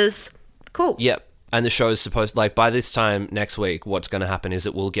alphas. Cool. Yep. And the show is supposed, like, by this time next week, what's going to happen is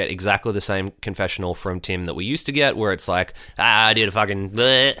that we'll get exactly the same confessional from Tim that we used to get, where it's like, I did a fucking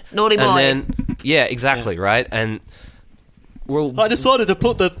bleh. Naughty boy. And then, yeah, exactly, right? And I decided to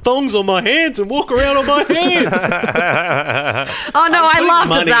put the thongs on my hands and walk around on my hands. Oh no, I putting laughed at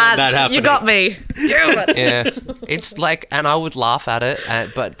money on that. that happening. You got me. Damn it. yeah, it's like, and I would laugh at it,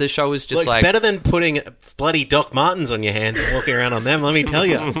 but the show is just Well, it's like, better than putting bloody Doc Martens on your hands and walking around on them, let me tell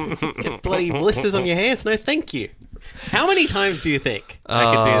you. Get bloody blisters on your hands, no thank you. How many times do you think I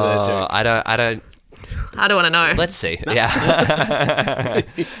could do that joke? I don't. I don't want to know. Let's see. Yeah.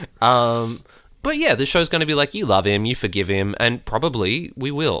 But yeah, the show's going to be like, you love him, you forgive him, and probably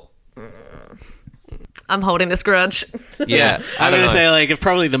we will. I'm holding this grudge. Yeah. I'm going to say, like,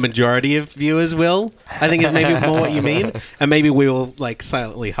 probably the majority of viewers will. I think is maybe more what you mean. And maybe we will, like,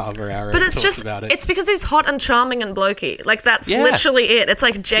 silently harbor our But own it's thoughts just, about it. it's because he's hot and charming and blokey. Like, that's Yeah. literally it. It's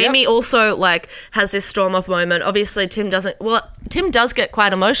like Jamie also, like, has this storm off moment. Obviously, Tim does get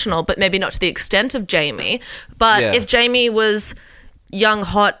quite emotional, but maybe not to the extent of Jamie. But Yeah. if Jamie was young,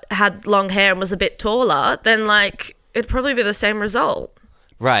 hot, had long hair and was a bit taller, then, like, it'd probably be the same result.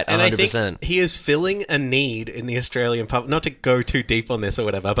 Right, 100%. And I think he is filling a need in the Australian public. Not to go too deep on this or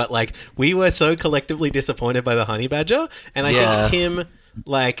whatever, but like we were so collectively disappointed by the Honey Badger, and I Yeah. think Tim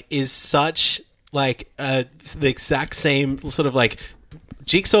like is such like the exact same sort of like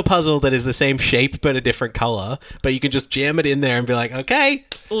jigsaw puzzle that is the same shape but a different color, but you can just jam it in there and be like, okay,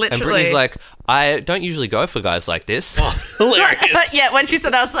 Literally. And Brittany's like, I don't usually go for guys like this. hilarious. Yeah, when she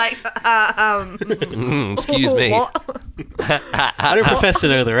said that, I was like, Excuse me. what? I don't profess to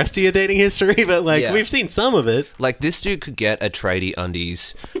know the rest of your dating history, but like Yeah. we've seen some of it. Like, this dude could get a tradie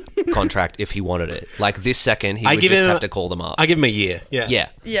undies contract if he wanted it. Like, this second, he I would give just him- have to call them up. I give him a year. Yeah. Yeah.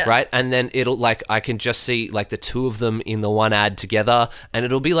 Yeah. Right? And then it'll, like, I can just see, like, the two of them in the one ad together, and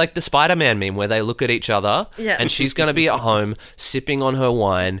it'll be like the Spider-Man meme where they look at each other, Yeah. and she's going to be at home sipping on her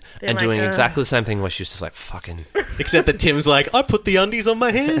wine and like, doing "Ugh." exactly the same thing where she's just like, fucking... Except that Tim's like, I put the undies on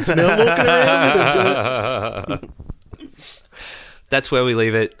my hands and I'm walking around with them. That's where we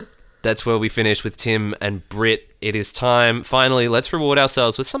leave it. That's where we finish with Tim and Britt. It is time. Finally, let's reward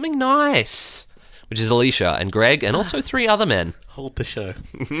ourselves with something nice, which is Alicia and Greg and also 3 other men. Hold the show.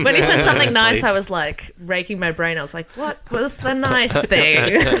 When he said something nice, Please. I was like raking my brain. I was like, what was the nice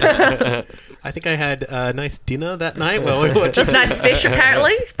thing? I think I had a nice dinner that night while we were watching. Just nice fish,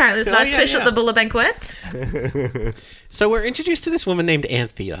 apparently. Apparently there's Oh, nice yeah, fish yeah. at the Bulla Banquet. So we're introduced to this woman named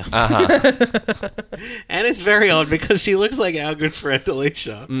Anthea. And it's very odd because she looks like our good friend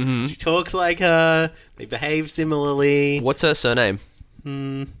Alicia. Mm-hmm. She talks like her. They behave similarly. What's her surname?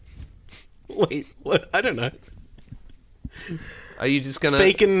 Wait, what? I don't know. Are you just going to...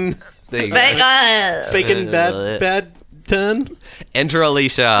 Faking There you go. bad turn. Enter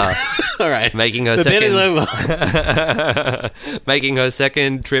Alicia, All right. making her The bit is second... over. making her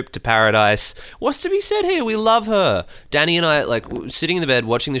second trip to paradise. What's to be said here? We love her. Danny and I, like, sitting in the bed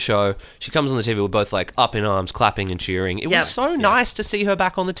watching the show. She comes on the TV. We're both, like, up in arms, clapping and cheering. It Yep. was so nice to see her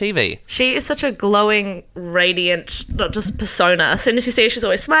back on the TV. She is such a glowing, radiant, not just persona. As soon as you see her, she's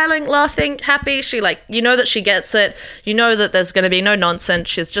always smiling, laughing, happy. She, like, you know that she gets it. You know that there's going to be no nonsense.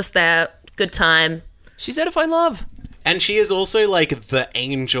 She's just there. Good time. She's there to find love. And she is also like the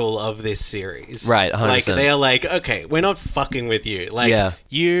angel of this series. Right, 100%. Like they are like, okay, we're not fucking with you. Like Yeah.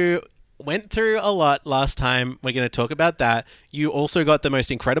 you went through a lot last time. We're going to talk about that. You also got the most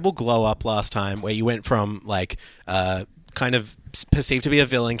incredible glow up last time where you went from like kind of perceived to be a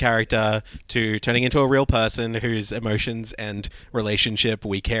villain character to turning into a real person whose emotions and relationship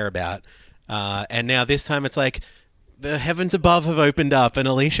we care about. And now this time it's like the heavens above have opened up and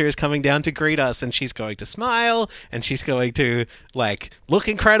Alicia is coming down to greet us and she's going to smile and she's going to like look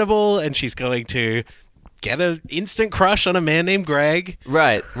incredible and she's going to get an instant crush on a man named Greg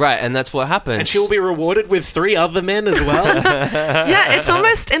Right, and that's what happens. and she will be rewarded with 3 other men as well. Yeah, it's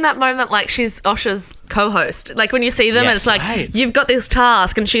almost in that moment like she's Osha's co-host. Like when you see them and Yes. it's like, Right. you've got this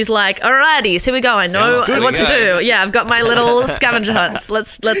task and she's like, alrighty, here we go. I know Sounds good. what to Yeah. do. Yeah, I've got my little scavenger hunt.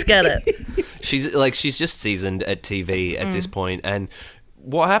 Let's get it. She's just seasoned at TV at this point, and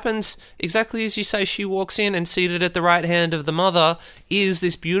what happens, exactly as you say, she walks in and seated at the right hand of the mother is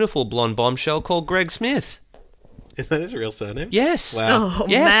this beautiful blonde bombshell called Greg Smith. Is that his real surname? Yes. Wow. Oh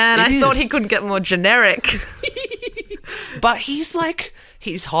Yes, man, it I thought is. he couldn't get more generic. But he's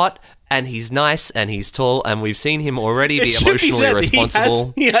hot and he's nice and he's tall and we've seen him already be emotionally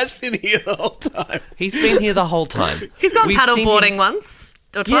responsible. He has been here the whole time. He's been here the whole time. He's gone We've seen paddleboarding him- once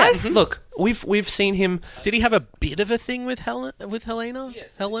or Yeah, twice. look, we've seen him. Did he have a bit of a thing with Helena?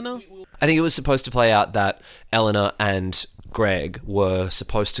 Helena? I think it was supposed to play out that Eleanor and Greg were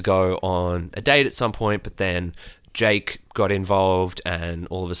supposed to go on a date at some point, but then Jake got involved, and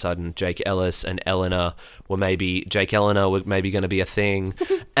all of a sudden, Jake Ellis and Eleanor were maybe going to be a thing,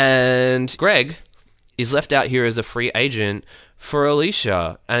 and Greg is left out here as a free agent for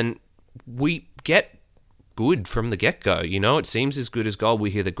Alicia, and we get good from the get-go. You know, it seems as good as gold. We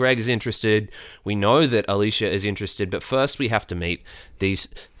hear that Greg is interested. We know that Alicia is interested, but first we have to meet these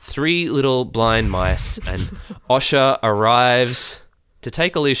three little blind mice, and Osha arrives to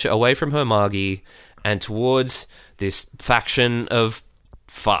take Alicia away from her Margie and towards this faction of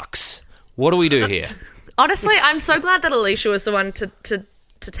fucks. What do we do here? Honestly, I'm so glad that Alicia was the one to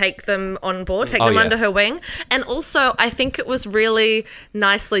take them on board, take them under her wing. And also, I think it was really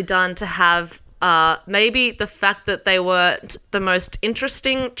nicely done to have maybe the fact that they weren't the most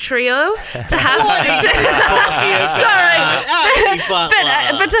interesting trio to have.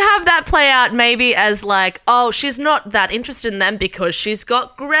 But to have that play out maybe as like, oh, she's not that interested in them because she's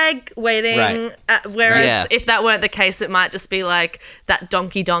got Greg waiting. Right. Whereas if that weren't the case, it might just be like that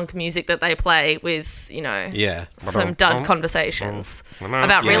donkey donk music that they play with, you know, some dud conversations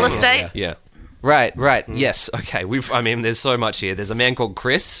about real estate. Yeah. Right. Yes. Okay. There's so much here. There's a man called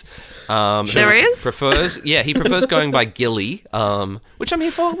Chris. There is? He prefers going by Gilly, which I'm here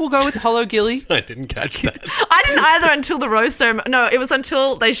for. We'll go with hello, Gilly. I didn't catch that. I didn't either until the roast ceremony. No, it was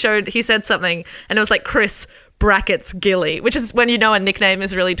until he said something and it was like Chris brackets Gilly, which is when you know a nickname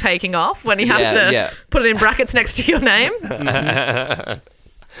is really taking off, when you have to put it in brackets next to your name. I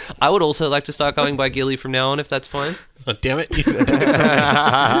would also like to start going by Gilly from now on, if that's fine. Oh, damn it.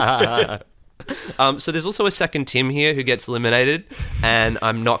 So there's also a second Tim here who gets eliminated, and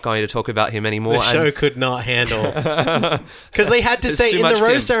I'm not going to talk about him anymore. The show could not handle, because they had to say in the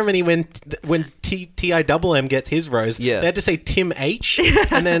rose ceremony when TIMM gets his rose, they had to say Tim H,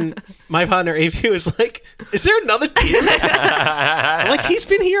 and then my partner Evie was like, "Is there another Tim?" I'm like, he's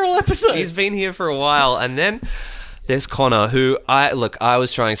been here all episode. He's been here for a while, and then there's Connor, who I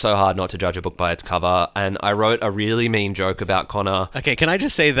was trying so hard not to judge a book by its cover, and I wrote a really mean joke about Connor. Okay, can I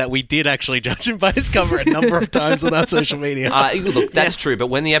just say that we did actually judge him by his cover a number of times on our social media? Look, that's true, but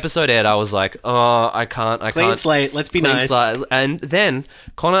when the episode aired, I was like, oh, I can't. Clean slate, let's be nice. And then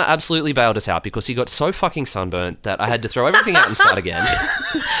Connor absolutely bailed us out because he got so fucking sunburnt that I had to throw everything out and start again.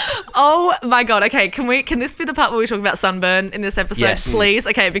 Oh my god, okay, can this be the part where we talk about sunburn in this episode, yes. please?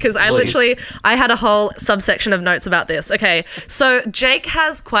 Okay, because I had a whole subsection of notes about this. Okay, so Jake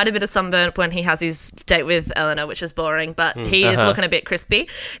has quite a bit of sunburn when he has his date with Eleanor, which is boring, but he is looking a bit crispy.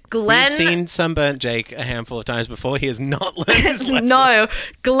 Glenn... We've seen sunburnt Jake a handful of times before. He has not learned his lesson. No,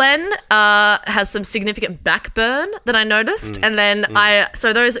 Glenn has some significant backburn that I noticed, and then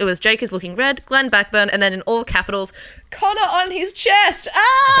it was Jake is looking red, Glenn backburn, and then in all capitals, Connor on his chest.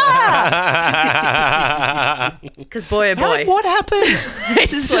 Because boy, oh boy. What happened?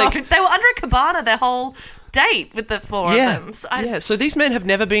 This is like, they were under a cabana their whole date with the four of them. So these men have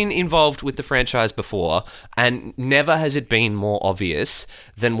never been involved with the franchise before, and never has it been more obvious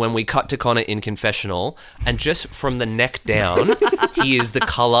than when we cut to Connor in confessional, and just from the neck down, he is the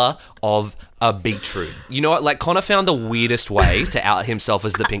colour of a beetroot. You know what? Like, Connor found the weirdest way to out himself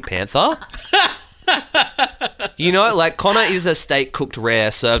as the Pink Panther. You know, like, Connor is a steak cooked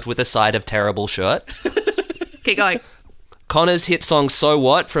rare served with a side of terrible shirt. Keep going. Connor's hit song So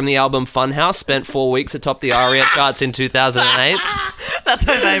What from the album Funhouse spent 4 weeks atop the ARIA charts in 2008. That's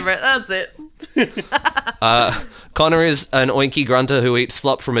my favourite. That's it. Connor is an oinky grunter who eats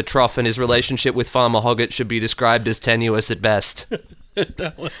slop from a trough, and his relationship with Farmer Hoggett should be described as tenuous at best.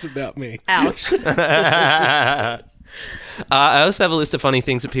 That one's about me. Ouch. I also have a list of funny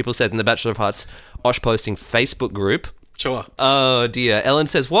things that people said in the Bachelor of Hearts Osh posting Facebook group. Sure. Oh dear. Ellen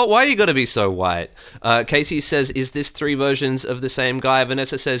says, "What? Why you got to be so white?" Casey says, "Is this 3 versions of the same guy?"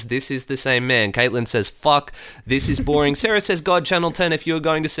 Vanessa says, "This is the same man." Caitlin says, "Fuck, this is boring." Sarah says, "God, Channel 10, if you're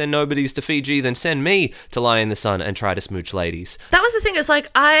going to send nobodies to Fiji, then send me to lie in the sun and try to smooch ladies." That was the thing. It's like,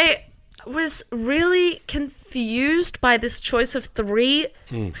 I was really confused by this choice of 3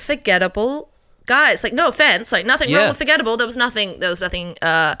 forgettable guys. Like, no offense, like nothing wrong with forgettable. There was nothing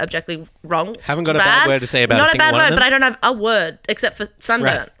objectively wrong. Haven't got a bad word to say about not a single bad one word, of but I don't have a word except for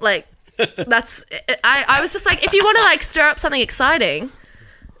sunburn. Right. Like, that's I was just like, if you want to like stir up something exciting,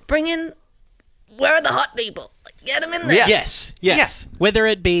 bring in, where are the hot people? Like, Get them in there. Yeah. Yes. Whether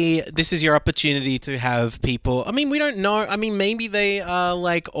it be this is your opportunity to have people. I mean, we don't know. I mean, maybe they are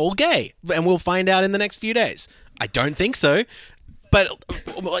like all gay, and we'll find out in the next few days. I don't think so. But,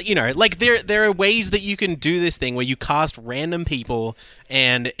 you know, like there are ways that you can do this thing where you cast random people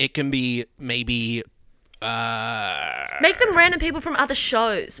and it can be maybe... Make them random people from other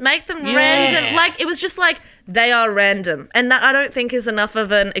shows. Make them random. Like, it was just like, they are random. And that I don't think is enough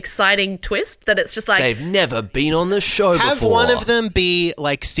of an exciting twist that it's just like... They've never been on the show Have before. one of them be,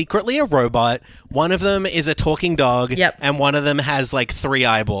 like, secretly a robot, one of them is a talking dog, and one of them has, like, 3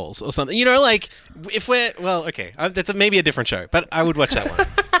 eyeballs or something. You know, like, if we're... Well, okay, that's maybe a different show, but I would watch that one.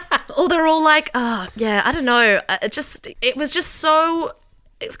 Or they're all like, oh, yeah, I don't know. It was just so...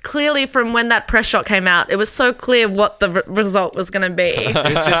 Clearly, from when that press shot came out, it was so clear what the result was going to be. It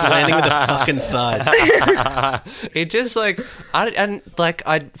was just landing with a fucking thud. It just like,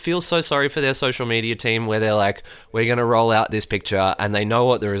 I feel so sorry for their social media team where they're like, we're going to roll out this picture and they know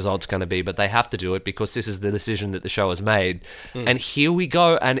what the result's going to be, but they have to do it because this is the decision that the show has made. And here we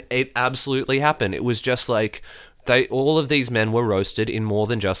go. And it absolutely happened. It was just like, all of these men were roasted in more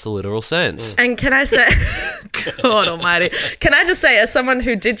than just the literal sense. And can I say, God almighty, can I just say, as someone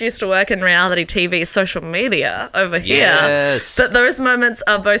who did used to work in reality TV social media over here, that those moments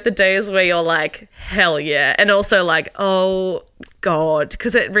are both the days where you're like, hell yeah, and also like, oh God,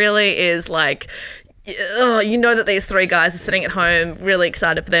 because it really is like, you know that these 3 guys are sitting at home really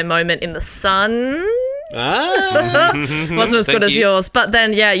excited for their moment in the sun. Wasn't as good as yours, but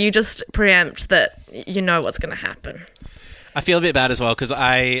then you just preempt that you know what's going to happen. I feel a bit bad as well because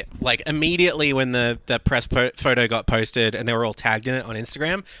I, like, immediately when the press photo got posted and they were all tagged in it on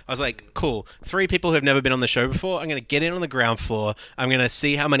Instagram, I was like, cool, 3 people who have never been on the show before. I'm going to get in on the ground floor. I'm going to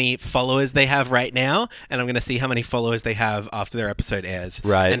see how many followers they have right now, and I'm going to see how many followers they have after their episode airs.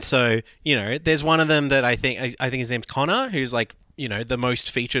 Right. And so, you know, there's one of them that I think his name's Connor, who's like, you know, the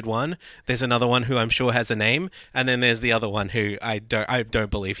most featured one. There's another one who I'm sure has a name, and then there's the other one who I don't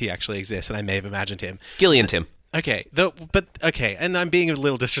believe he actually exists, and I may have imagined him. Gillian Tim. Okay, and I'm being a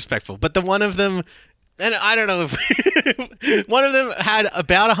little disrespectful, but the one of them, and I don't know if one of them had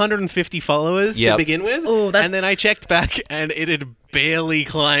about 150 followers to begin with, and then I checked back and it had barely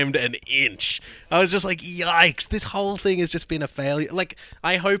climbed an inch. I was just like, yikes, this whole thing has just been a failure. Like,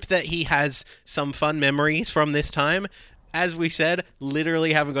 I hope that he has some fun memories from this time. As we said,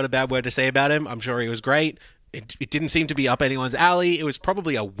 literally haven't got a bad word to say about him. I'm sure he was great. It didn't seem to be up anyone's alley. It was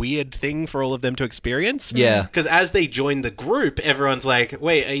probably a weird thing for all of them to experience. Yeah. Because as they joined the group, everyone's like,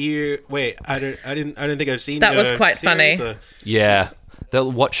 "Wait, I don't think I've seen that." Was quite series, funny. or... Yeah.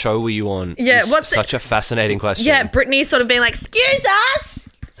 What show were you on? Yeah, It's such a fascinating question. Yeah, Brittany sort of being like, "Excuse us,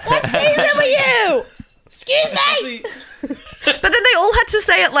 what season were you? Excuse me." But then they all had to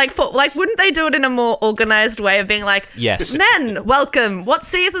say it like wouldn't they do it in a more organized way of being like, yes, men, welcome. What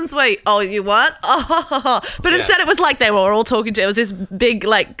seasons were you? Oh, you what? Oh, but instead it was like they were all talking to. It was this big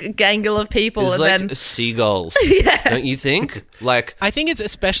like gangle of people, it was and like then seagulls. Don't you think? Like, I think it's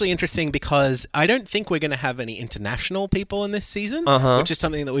especially interesting because I don't think we're going to have any international people in this season, which is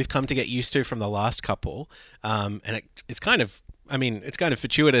something that we've come to get used to from the last couple, and it's kind of. I mean, it's kind of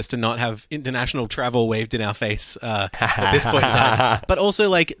fortuitous to not have international travel waved in our face at this point in time. But also,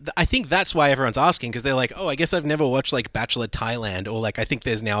 like, I think that's why everyone's asking, because they're like, oh, I guess I've never watched, like, Bachelor Thailand, or, like, I think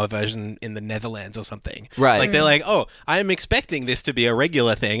there's now a version in the Netherlands or something. Right. Like, they're like, oh, I'm expecting this to be a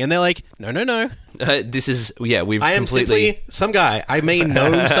regular thing. And they're like, no. This is, we've I am completely... simply some guy. I may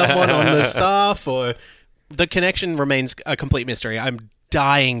know someone on the staff, or the connection remains a complete mystery. I'm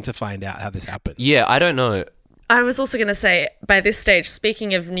dying to find out how this happened. Yeah, I don't know. I was also going to say, by this stage,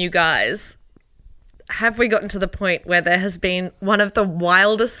 speaking of new guys, have we gotten to the point where there has been one of the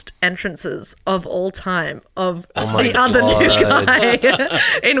wildest entrances of all time of the other new guy,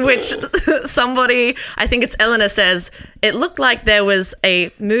 in which somebody, I think it's Eleanor, says, it looked like there was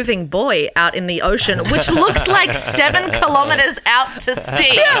a moving boy out in the ocean, which looks like 7 kilometers out to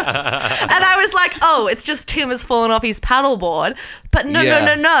sea. And I was like, oh, it's just Tim has fallen off his paddleboard. But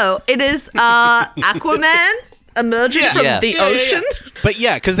no. It is Aquaman emerging from the ocean. But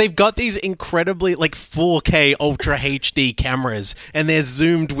yeah, because they've got these incredibly, like, 4K Ultra HD cameras, and they're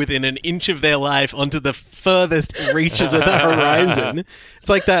zoomed within an inch of their life onto the furthest reaches of the horizon. It's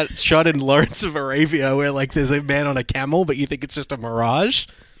like that shot in Lawrence of Arabia where, like, there's a man on a camel, but you think it's just a mirage.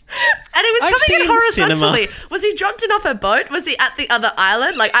 And it was coming in horizontally. Was he dropped in off a boat? Was he at the other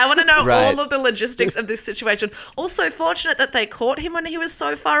island? Like, I want to know all of the logistics of this situation. Also, fortunate that they caught him when he was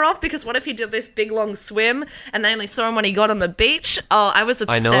so far off, because what if he did this big long swim and they only saw him when he got on the beach? Oh, I was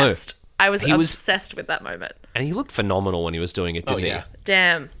obsessed. I was obsessed with that moment. And he looked phenomenal when he was doing it, didn't he?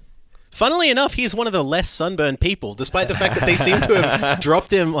 Damn. Funnily enough, he's one of the less sunburned people, despite the fact that they seem to have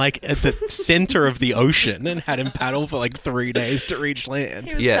dropped him like at the center of the ocean and had him paddle for like 3 days to reach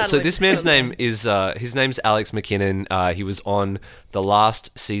land. Yeah, so this man's name is, his name's Alex McKinnon. He was on the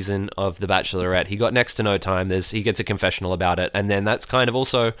last season of The Bachelorette. He got next to no time. He gets a confessional about it, and then that's kind of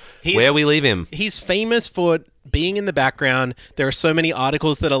also where we leave him. He's famous for being in the background. There are so many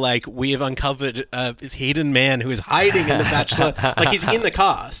articles that are like, we have uncovered this hidden man who is hiding in The Bachelor. Like, he's in the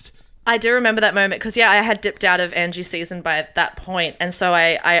cast. I do remember that moment because I had dipped out of Angie's season by that point, and so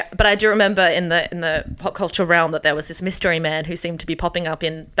but I do remember in the pop culture realm that there was this mystery man who seemed to be popping up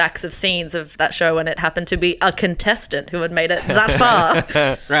in backs of scenes of that show, and it happened to be a contestant who had made it that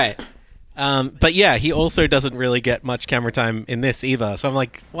far. Right. But yeah, he also doesn't really get much camera time in this either. So I'm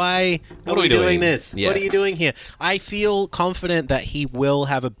like, why are we doing this? Yeah. What are you doing here? I feel confident that he will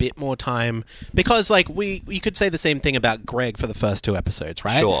have a bit more time because, like, you could say the same thing about Greg for the first 2 episodes,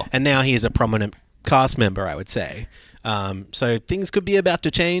 right? Sure. And now he is a prominent cast member, I would say. So things could be about to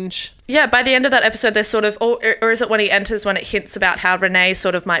change. Yeah, by the end of that episode, there's sort of, or is it when he enters when it hints about how Renee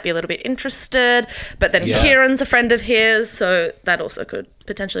sort of might be a little bit interested, but then Kieran's a friend of his, so that also could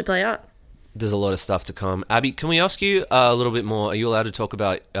potentially play out. There's a lot of stuff to come. Abby, can we ask you a little bit more? Are you allowed to talk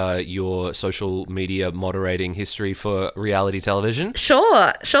about your social media moderating history for reality television?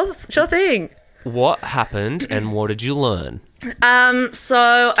 Sure thing. What happened and what did you learn?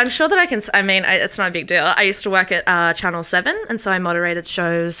 So I'm sure that it's not a big deal. I used to work at Channel 7, and so I moderated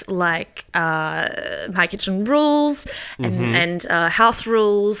shows like My Kitchen Rules and House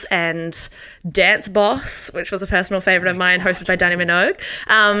Rules and Dance Boss, which was a personal favorite of mine, hosted by Danny Minogue.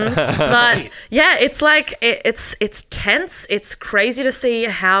 But yeah, it's like, it's tense. It's crazy to see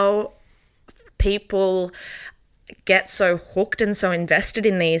how people get so hooked and so invested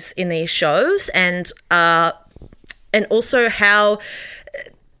in these shows, and also how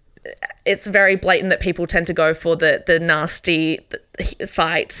it's very blatant that people tend to go for the nasty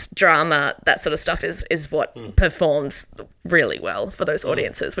fights, drama, that sort of stuff is what performs really well for those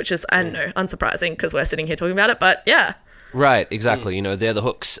audiences, which is, I don't know, unsurprising because we're sitting here talking about it, but yeah. Right, exactly. You know, they're the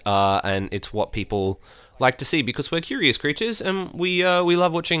hooks, and it's what people like to see because we're curious creatures, and we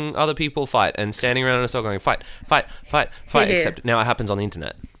love watching other people fight and standing around in a circle going fight, except now it happens on the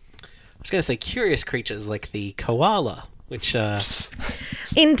internet. I was going to say curious creatures like the koala, which...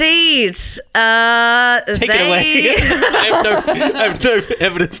 Indeed. Take it away. I have no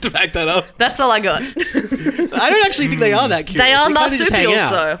evidence to back that up. That's all I got. I don't actually think they are that curious. They are kinda just hang marsupials,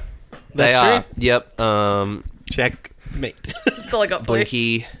 out. though. That's They are. true. Yep. Checkmate. That's all I got for you.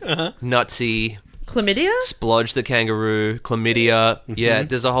 Blinky, Nutsy, Chlamydia? Splodge the kangaroo, chlamydia. Yeah,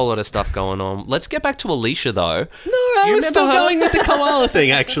 there's a whole lot of stuff going on. Let's get back to Alicia, though. No, I You was still remember her? going with the koala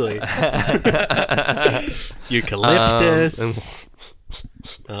thing, actually. Eucalyptus.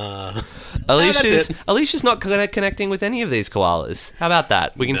 Alicia's not connecting with any of these koalas. How about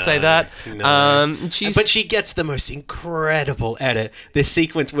that? We can say that. No. She's But she gets the most incredible edit. This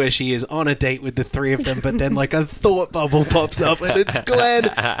sequence where she is on a date with the 3 of them, but then like a thought bubble pops up and it's Glenn.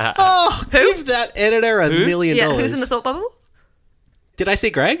 Oh, give that editor $1 million. Yeah, who's in the thought bubble? Did I say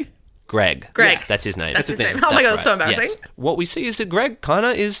Greg? Greg. Greg. Yeah, that's his name. That's his name. Oh my God, that's so embarrassing. Yes. What we see is that Greg kind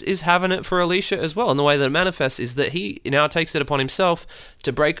of is having it for Alicia as well. And the way that it manifests is that he now takes it upon himself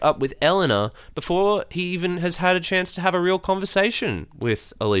to break up with Eleanor before he even has had a chance to have a real conversation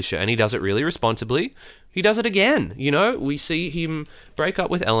with Alicia. And he does it really responsibly. He does it again. You know, we see him break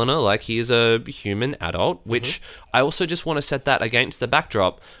up with Eleanor like he is a human adult, which I also just want to set that against the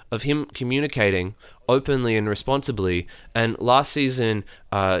backdrop of him communicating openly and responsibly. And last season,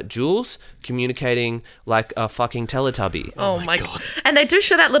 Jules communicating like a fucking Teletubby. Oh my God. And they do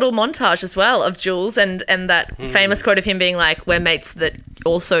show that little montage as well of Jules and that famous quote of him being like, we're mates that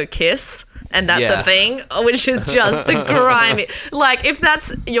also kiss. And that's Yeah. a thing, which is just the grimy. Like, if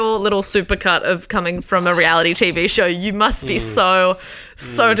that's your little supercut of coming from a reality TV show, you must be so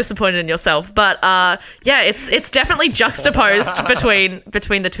disappointed in yourself. But yeah, it's definitely juxtaposed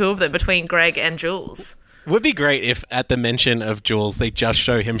between the two of them, between Greg and Jules. Would be great if at the mention of Jules, they just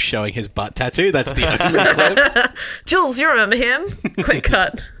show him showing his butt tattoo. That's the only clip. Jules, you remember him? Quick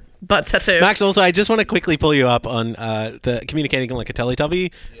cut. Butt tattoo. Max, also, I just want to quickly pull you up on the communicating like a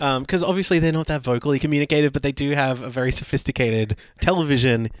Teletubby, because obviously they're not that vocally communicative, but they do have a very sophisticated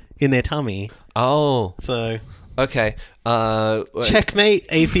television in their tummy. Oh, So, okay. checkmate,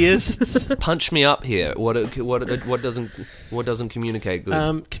 atheists. Punch me up here. What doesn't communicate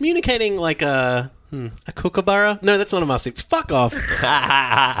good? Communicating like a kookaburra? No, that's not a marsupial. Fuck off.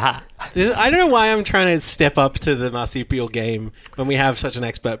 I don't know why I'm trying to step up to the marsupial game when we have such an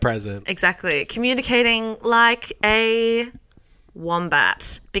expert present. Exactly. Communicating like a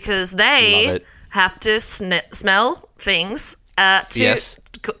wombat because Love they it. have to smell things to Yes.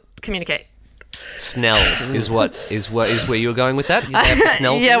 communicate. Snell is where you were going with that. They have to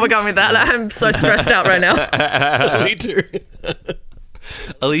snell Yeah, we're things? going with that. I'm so stressed out right now. Me too.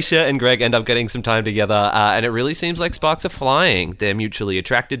 Alicia and Greg end up getting some time together, and it really seems like sparks are flying. They're mutually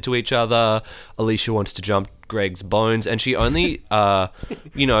attracted to each other. Alicia wants to jump Greg's bones, and she only,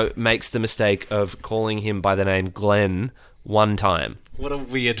 makes the mistake of calling him by the name Glenn one time. What a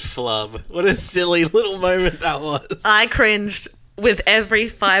weird flub. What a silly little moment that was. I cringed with every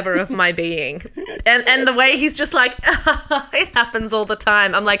fiber of my being. And the way he's just like, it happens all the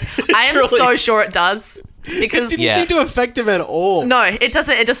time. I'm like, I am Truly. so sure it does. Because Didn't seem to affect him at all. no, it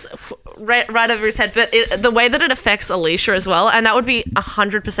doesn't. It just right over his head. But the way that it affects Alicia as well, and that would be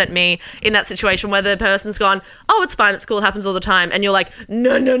 100% me in that situation where the person's gone, oh, it's fine at school, it happens all the time. And you're like,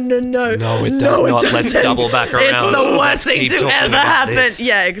 no. No, it does not. Let's doesn't. double back around. It's the worst thing Keep to talking ever about happen. this.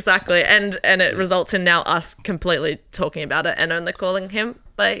 Yeah, exactly. And it results in now us completely talking about it and only calling him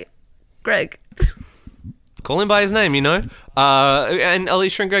by Greg. Call him by his name, and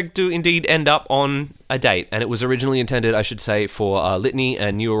Alicia and Greg do indeed end up on a date, and it was originally intended, I should say, for Litany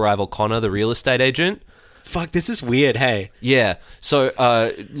and new arrival Connor, the real estate agent. Fuck, this is weird, hey. Yeah, so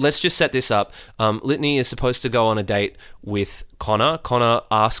let's just set this up. Litany is supposed to go on a date with Connor. Connor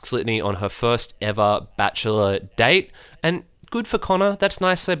asks Litany on her first ever bachelor date, and good for Connor. That's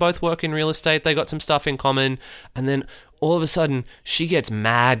nice. They both work in real estate. They got some stuff in common, and then all of a sudden, she gets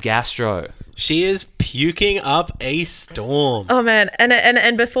mad gastro. She is puking up a storm. Oh man,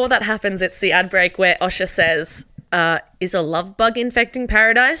 and before that happens, it's the ad break where Osha says, "Is a love bug infecting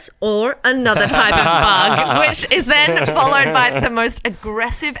paradise or another type of bug?" Which is then followed by the most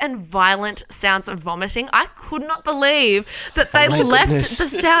aggressive and violent sounds of vomiting. I could not believe that they left goodness. the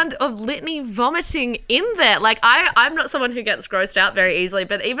sound of Litany vomiting in there. Like I'm not someone who gets grossed out very easily,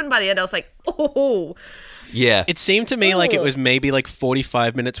 but even by the end, I was like, oh. Yeah. It seemed to me like it was maybe like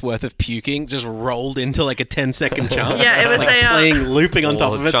 45 minutes worth of puking just rolled into like a 10-second chunk. Yeah, it was like a looping on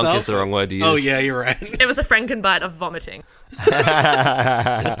top of itself. chunk is the wrong word to use. Oh yeah, you're right. it was a Frankenbite of vomiting.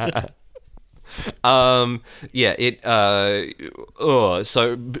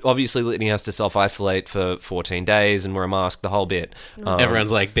 So obviously Litany has to self-isolate for 14 days and wear a mask, the whole bit.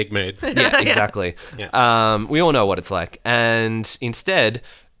 Everyone's like, big mood. Yeah, exactly. We all know what it's like. And instead,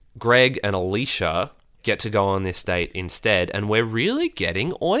 Greg and Alicia get to go on this date instead, and we're really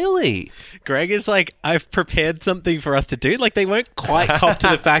getting oily. Greg is like, I've prepared something for us to do. Like, they won't quite cop to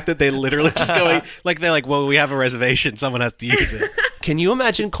the fact that they're literally just going, like, they're like, well, we have a reservation. Someone has to use it. Can you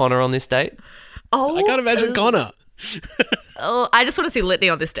imagine Connor on this date? Oh, I can't imagine Connor. Oh, I just want to see Litany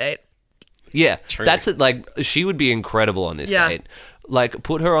on this date. Yeah, True. that's it. Like, she would be incredible on this Yeah. date. Like,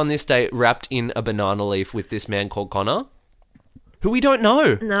 put her on this date wrapped in a banana leaf with this man called Connor, who we don't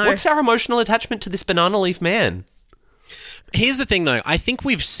know. No. What's our emotional attachment to this banana leaf man? Here's the thing, though. I think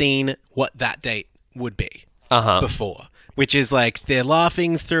we've seen what that date would be before, which is like they're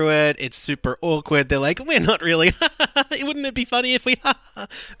laughing through it. It's super awkward. They're like, we're not really. Wouldn't it be funny if we?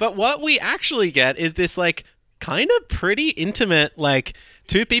 But what we actually get is this like kind of pretty intimate, like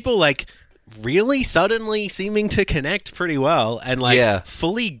two people like really suddenly seeming to connect pretty well and like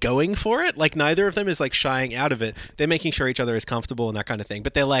fully going for it. Like neither of them is like shying out of it. They're making sure each other is comfortable and that kind of thing.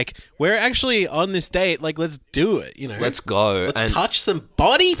 But they're like, we're actually on this date. Like, let's do it. You know, Let's go. Let's And touch some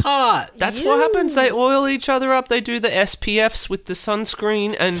body parts. that's what happens. They oil each other up. They do the SPFs with the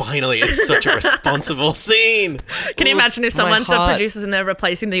sunscreen, and Finally, it's such a responsible scene. Can you imagine if my someone's the heart. producers in there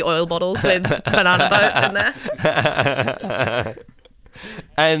replacing the oil bottles with banana boat in there?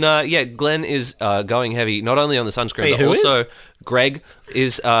 And Glenn is going heavy not only on the sunscreen, Wait, but who also is? Greg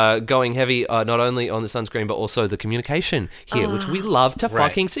is going heavy not only on the sunscreen, but also the communication here, which we love to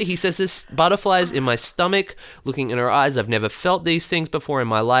fucking see. He says, "There's butterflies in my stomach, looking in her eyes. I've never felt these things before in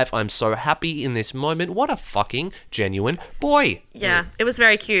my life. I'm so happy in this moment." What a fucking genuine boy. Yeah, it was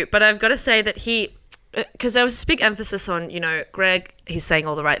very cute. But I've got to say that because there was this big emphasis on, Greg, he's saying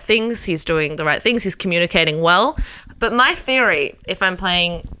all the right things, he's doing the right things, he's communicating well. But my theory, if I'm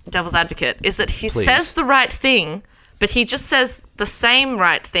playing devil's advocate, is that he says the right thing, but he just says the same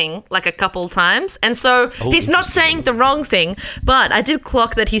right thing like a couple times. And so he's not saying the wrong thing, but I did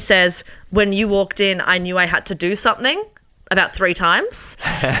clock that he says, when you walked in, I knew I had to do something. About 3 times.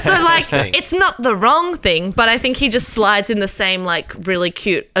 So, like, it's not the wrong thing, but I think he just slides in the same, like, really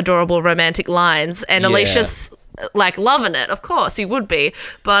cute, adorable, romantic lines. And Alicia's, like, loving it. Of course, he would be.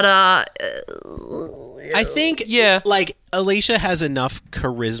 But, I think, like, Alicia has enough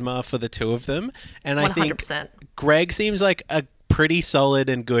charisma for the two of them. And I 100%. think Greg seems like a pretty solid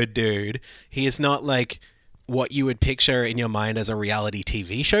and good dude. He is not, like, what you would picture in your mind as a reality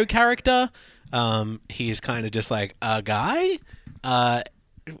TV show character. He's kind of just like a guy.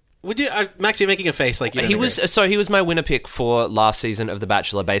 Would you, Max? You're making a face like you don't He agree. was my winner pick for last season of The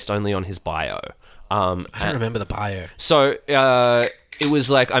Bachelor based only on his bio. I don't remember the bio. So it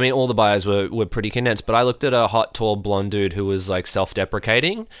was like, I mean, all the bios were pretty condensed, but I looked at a hot, tall, blonde dude who was like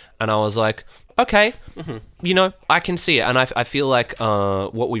self-deprecating, and I was like, okay, you know, I can see it. And I feel like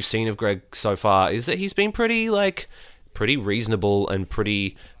what we've seen of Greg so far is that he's been pretty reasonable and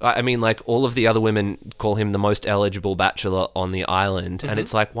pretty, I mean, like, all of the other women call him the most eligible bachelor on the island, and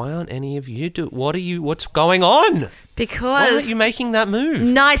it's like, why aren't any of you what's going on? Why aren't Because you making that move?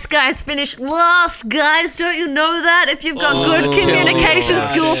 nice guys finish last, guys. Don't you know that? If you've got good communication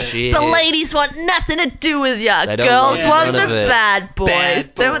skills, shit. the ladies want nothing to do with ya. They don't Girls want want none the of it. bad boys.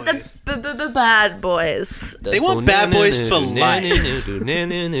 Bad They want boys. the bad boys. They want bad boys for life.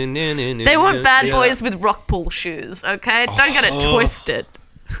 They want bad boys with rock pool shoes, okay? Don't get it twisted.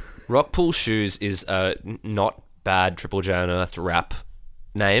 Rockpool Shoes is a not bad Triple J Unearthed rap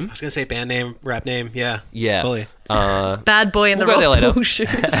name. I was gonna say band name, rap name. Yeah. Yeah. Fully. Bad boy in We'll the go there rock later. pool shoes.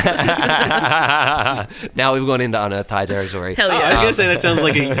 Now we've gone into Unearthed High territory. Hell I was yeah. gonna say that sounds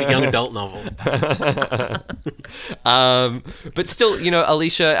like a young adult novel. But still, you know,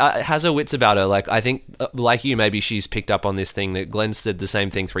 Alicia has her wits about her. Like, I think, like you, maybe she's picked up on this thing that Glenn said the same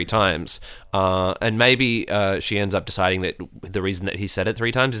thing 3 times. And maybe she ends up deciding that the reason that he said it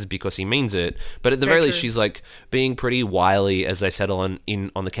 3 times is because he means it. But at the very least, she's like being pretty wily as they settle on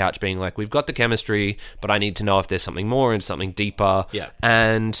the couch, being like, we've got the chemistry, but I need to know if there's something more and something deeper. Yeah.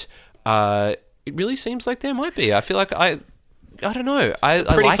 And it really seems like there might be. I feel like I don't know. I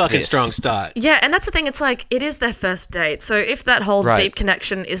Pretty like fucking this. strong start. Yeah, and that's the thing. It's like, it is their first date. So if that whole Right. deep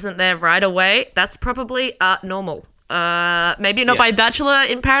connection isn't there right away, that's probably normal. Maybe not by Bachelor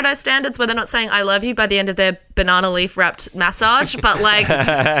in Paradise standards, where they're not saying I love you by the end of their banana leaf wrapped massage, but like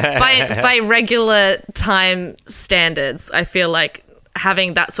by regular time standards, I feel like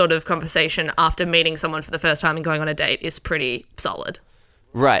having that sort of conversation after meeting someone for the first time and going on a date is pretty solid.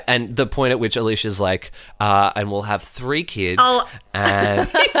 Right, and the point at which Alicia's like, and we'll have 3 kids. Oh. And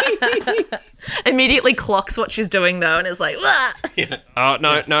Immediately clocks what she's doing though and is like, "Wah!" oh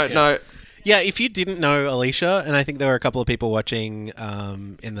no. Yeah, if you didn't know Alicia, and I think there were a couple of people watching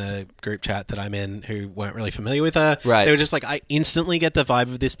in the group chat that I'm in who weren't really familiar with her. Right. They were just like, I instantly get the vibe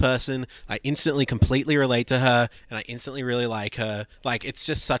of this person. I instantly completely relate to her, and I instantly really like her. Like, it's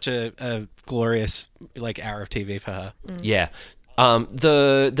just such a glorious like hour of TV for her. Yeah.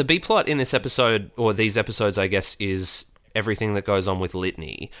 The B plot in this episode, or these episodes, I guess, is everything that goes on with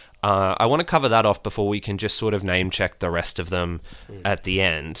Litany. I want to cover that off before we can just sort of name check the rest of them at the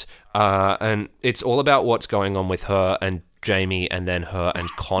end. And it's all about what's going on with her and Jamie, and then her and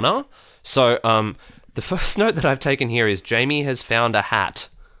Connor. So the first note that I've taken here is Jamie has found a hat.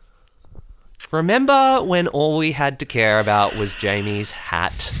 Remember when all we had to care about was Jamie's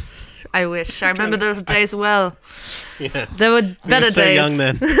hat? I wish. I remember those days well. Yeah. There were better so days. young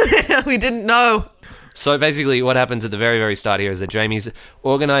then. We didn't know. So basically what happens at the very, very start here is that Jamie's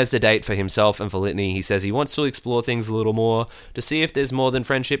organised a date for himself and for Litany. He says he wants to explore things a little more to see if there's more than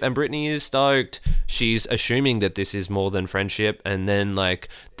friendship, and Brittany is stoked. She's assuming that this is more than friendship, and then, like,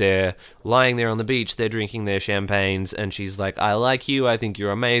 they're lying there on the beach, they're drinking their champagnes, and she's like, I like you, I think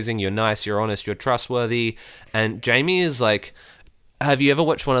you're amazing, you're nice, you're honest, you're trustworthy. And Jamie is like, have you ever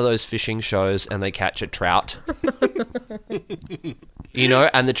watched one of those fishing shows and they catch a trout? You know,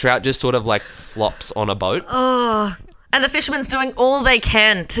 and the trout just sort of like flops on a boat. And the fisherman's doing all they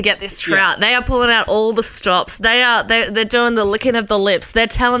can to get this trout. They are pulling out all the stops. They're doing the licking of the lips. They're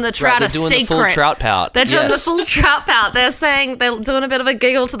telling the trout Right, they're a doing secret. the full trout pout. They're doing Yes. the full trout pout. They're saying they're doing a bit of a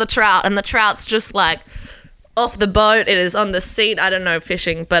giggle to the trout, and the trout's just like off the boat. It is on the seat. I don't know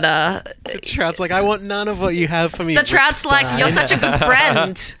fishing, but The trout's like, I want none of what you have for me. the trout's like, you're such a good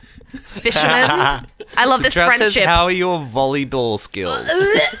friend, fisherman. I love this Trout says, friendship. how are your volleyball skills?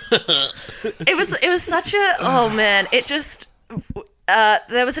 It was such a, oh man, it just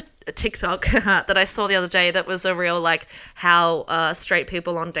there was a TikTok that I saw the other day that was a real, like, how straight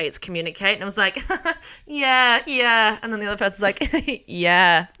people on dates communicate, and it was like, yeah, and then the other person's like,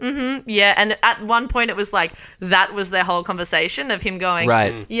 yeah, yeah, and at one point it was like, that was their whole conversation of him going,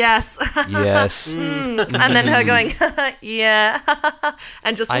 Right. yes, Yes. and then her going, yeah,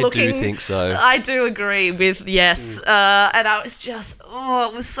 and just I looking. do think so. I do agree with yes, and I was just,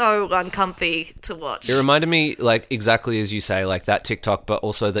 it was so uncomfy to watch. It reminded me, like, exactly as you say, like that TikTok, but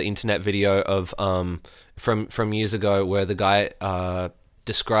also the internet video of from years ago where the guy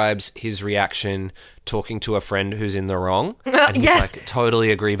describes his reaction talking to a friend who's in the wrong. And he's yes. like, totally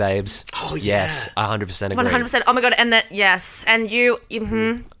agree, babes. Oh, yeah. Yes, 100% agree. 100%. Oh my God. And that, yes. And you,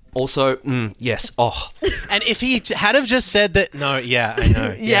 Also, yes. Oh, And if he had have just said that, no, yeah, I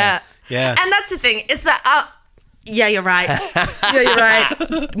know. yeah. Yeah. And that's the thing, is that, yeah, you're right. Yeah, you're right.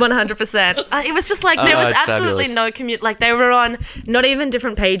 100%. It was just like, there was it's absolutely fabulous. no commute. Like, they were on not even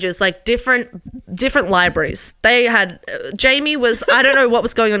different pages, like different libraries. They had, Jamie was, I don't know what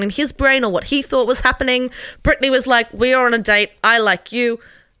was going on in his brain or what he thought was happening. Brittany was like, we are on a date. I like you.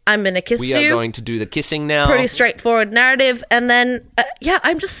 I'm going to kiss we you. are going to do the kissing now. Pretty straightforward narrative. And then,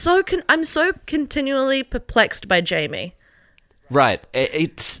 I'm just so, I'm so continually perplexed by Jamie. Right.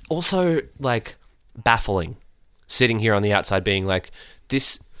 It's also, like, baffling. Sitting here on the outside being like,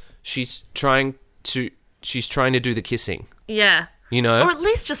 she's trying to do the kissing. Yeah. You know? Or at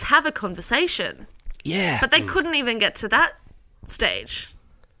least just have a conversation. Yeah. But they couldn't even get to that stage.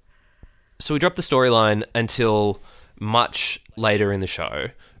 So we dropped the storyline until much later in the show.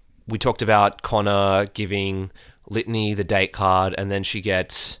 We talked about Connor giving Litany the date card, and then she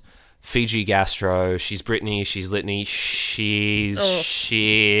gets Fiji gastro. She's Brittany. She's Litany. She's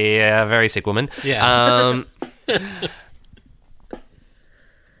a very sick woman. Yeah.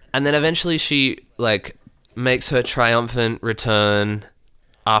 And then eventually she, like, makes her triumphant return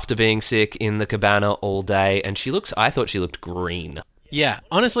after being sick in the cabana all day, and I thought she looked green. Yeah,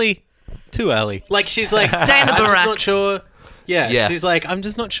 honestly, too early. Like, she's like, Stay in the I'm just barack. not sure. Yeah, Yeah. she's like, I'm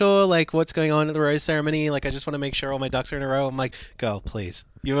just not sure, like, what's going on at the rose ceremony. Like, I just want to make sure all my ducks are in a row. I'm like, girl, please.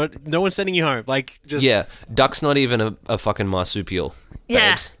 No one's sending you home. Like, just... Yeah, duck's not even a fucking marsupial.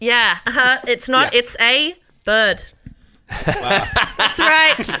 Yeah. Babes. Yeah. It's not, Yeah. it's a bird. That's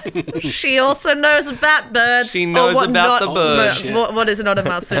right. She also knows about birds. She knows or what about not, the birds. What is not a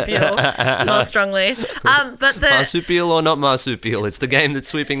marsupial, more strongly. But the Marsupial or not marsupial, it's the game that's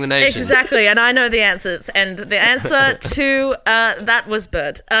sweeping the nation. exactly, and I know the answers. And the answer to that was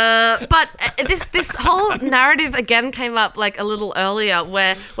bird. But this whole narrative again came up like a little earlier,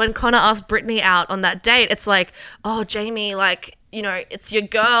 where when Connor asked Brittany out on that date, it's like, oh, Jamie, like, you know, it's your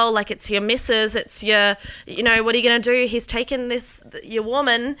girl, like, it's your missus, it's your, you know, what are you going to do? He's taken your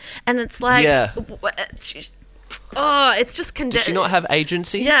woman, and it's like, Yeah. it's just Does she not have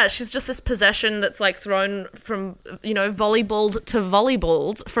agency? yeah, she's just this possession that's like thrown from, you know, volleyballed to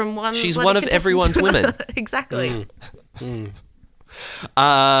volleyballed from one. She's bloody one of contestant everyone's to another. women. Exactly.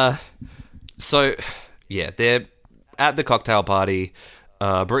 So, yeah, they're at the cocktail party.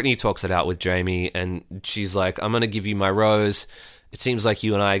 Brittany talks it out with Jamie, and she's like, I'm going to give you my rose. It seems like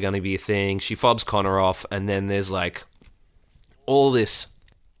you and I are going to be a thing. She fobs Connor off, and then there's like all this,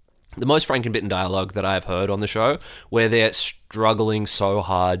 the most frankenbitten dialogue that I've heard on the show, where they're struggling so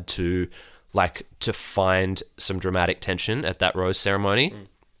hard to find some dramatic tension at that rose ceremony.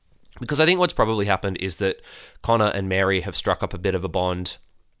 Because I think what's probably happened is that Connor and Mary have struck up a bit of a bond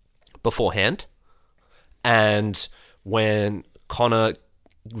beforehand. And when Connor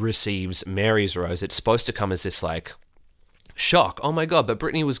receives Mary's rose, it's supposed to come as this like shock. Oh my God, but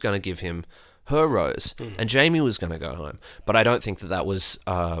Brittany was going to give him her rose and Jamie was going to go home. But I don't think that was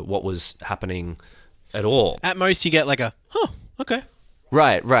what was happening at all. At most, you get like a, okay.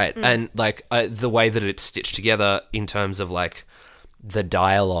 Right. And like the way that it's stitched together in terms of like the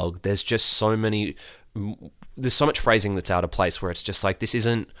dialogue, there's just so much phrasing that's out of place where it's just like, this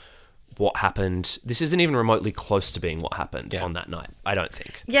isn't what happened. This isn't even remotely close to being what happened on that night, I don't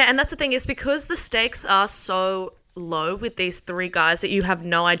think. Yeah, and that's the thing, is because the stakes are so low with these three guys that you have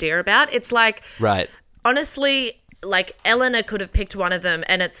no idea about. It's like, Right. honestly, like Eleanor could have picked one of them,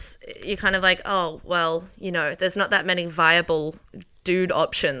 and you're kind of like, oh, well, you know, there's not that many viable dude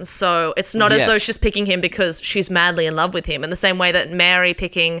options, so it's not as though she's picking him because she's madly in love with him, in the same way that Mary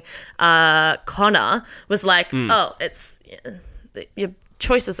picking Connor was like, oh, it's your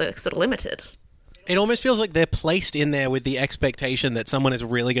choices are sort of limited. It almost feels like they're placed in there with the expectation that someone is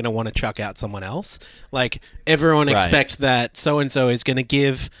really going to want to chuck out someone else. Like, everyone expects that so-and-so is going to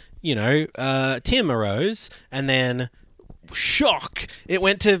give, you know, Tim a rose, and then, shock, it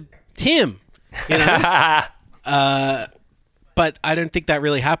went to Tim, you know? But I don't think that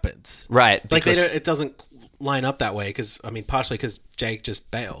really happens. Right. Like, it doesn't line up that way, because, I mean, partially because Jake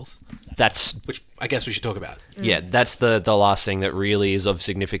just bails. Which I guess we should talk about. Yeah, that's the last thing that really is of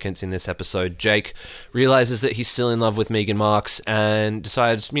significance in this episode. Jake realizes that he's still in love with Megan Marks and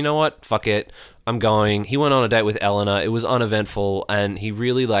decides, you know what, fuck it, I'm going. He went on a date with Eleanor. It was uneventful, and he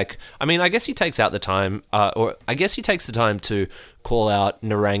really I guess he takes out the time, he takes the time to call out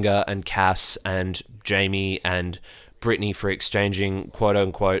Naranga and Cass and Jamie and Brittany for exchanging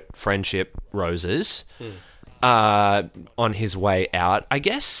quote-unquote friendship roses. on his way out. I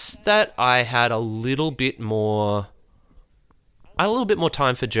guess that I had a little bit more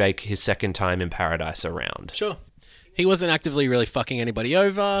time for Jake his second time in Paradise around. Sure. He wasn't actively really fucking anybody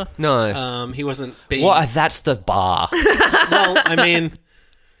over. No. He wasn't being... What? That's the bar. Well, I mean...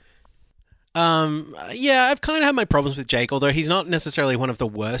 yeah, I've kind of had my problems with Jake, although he's not necessarily one of the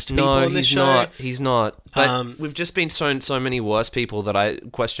worst people on this show. He's not. But we've just been shown so many worse people that I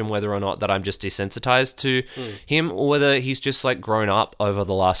question whether or not that I'm just desensitized to him, or whether he's just like grown up over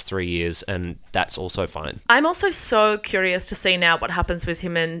the last 3 years, and that's also fine. I'm also so curious to see now what happens with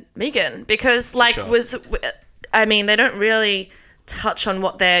him and Megan, because like they don't really touch on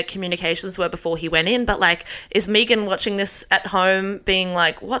what their communications were before he went in, but like, is Megan watching this at home being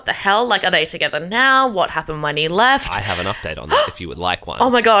like, what the hell? Like, are they together now? What happened when he left? I have an update on that if you would like one. Oh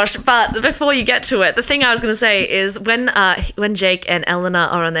my gosh. But before you get to it, the thing I was going to say is when Jake and Eleanor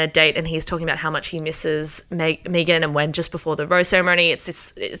are on their date and he's talking about how much he misses Megan, and when just before the rose ceremony,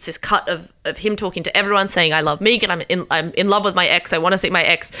 it's this cut of him talking to everyone saying, I love Megan, I'm in love with my ex, I want to see my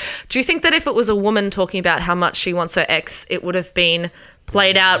ex. Do you think that if it was a woman talking about how much she wants her ex, it would have been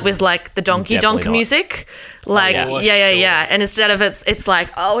played out with like the donkey donk music? Like, yeah. And instead of it's like,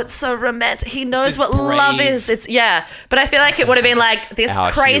 oh, it's so romantic. He knows what love is. But I feel like it would have been like this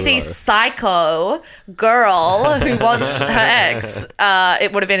crazy psycho girl who wants her ex.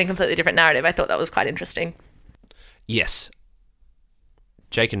 It would have been a completely different narrative. I thought that was quite interesting. Yes.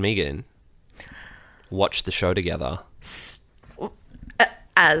 Jake and Megan watched the show together.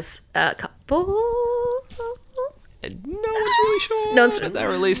 As a couple. No one's really sure. No one's- They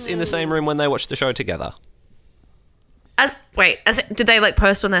were released in the same room when they watched the show together. Did they like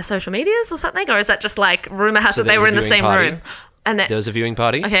post on their social medias or something, or is that just like rumor has So that they there were was in a the same viewing room? party. And There was a viewing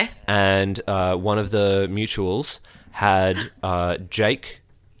party. Okay. And one of the mutuals had Jake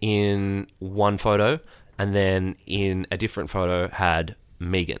in one photo, and then in a different photo had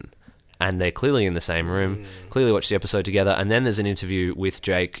Megan. And they're clearly in the same room, clearly watched the episode together. And then there's an interview with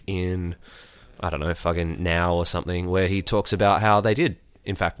Jake in, I don't know, fucking Now or something, where he talks about how they did,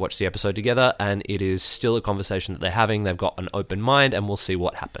 in fact, watch the episode together, and it is still a conversation that they're having. They've got an open mind, and we'll see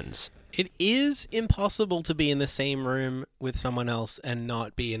what happens. It is impossible to be in the same room with someone else and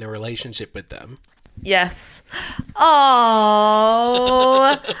not be in a relationship with them. yes.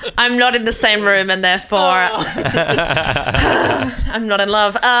 Oh, I'm not in the same room, and therefore I'm not in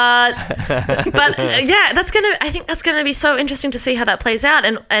love. But yeah, I think that's gonna be so interesting to see how that plays out.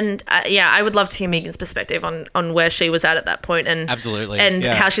 And I would love to hear Megan's perspective on where she was at that point, and Absolutely. and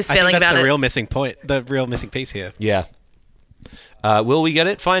Yeah. how she's I think feeling that's about the it. real missing point, the real missing piece here. Yeah. Will we get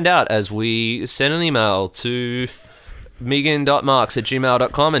it? Find out as we send an email to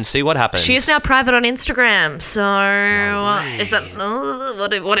megan.marks@gmail.com and see what happens. She is now private on Instagram, so is that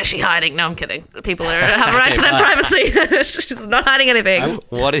what is she hiding? No, I'm kidding. People have a right to their privacy. She's not hiding anything.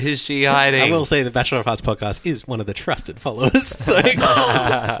 What is she hiding? I will say the Bachelor of Arts podcast is one of the trusted followers. So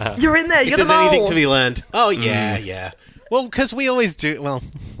You're in there. if You're the there's anything mole. to be learned. Oh, yeah. Well, because we always do. Well,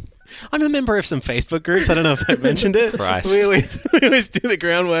 I'm a member of some Facebook groups. I don't know if I mentioned it. Christ. We always do the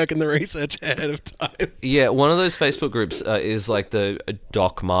groundwork and the research ahead of time. Yeah, one of those Facebook groups is like the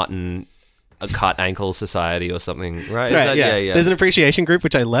Doc Martin Cut Ankle Society or something, right? That's right, yeah. There's an appreciation group,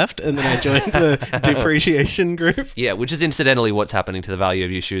 which I left, and then I joined the depreciation group. Yeah, which is incidentally what's happening to the value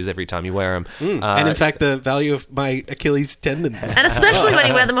of your shoes every time you wear them. And in fact, the value of my Achilles tendons. And especially when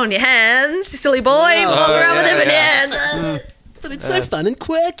you wear them on your hands, you silly boy. Walk around with them in your hands. But it's so fun and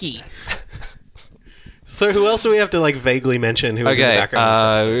quirky. So who else do we have to like vaguely mention who was in the background of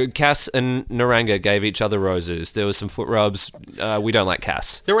this episode? Cass and Naranga gave each other roses. There was some foot rubs. We don't like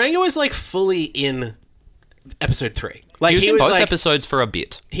Cass. Naranga was like fully in episode 3. Like He was in both like, episodes for a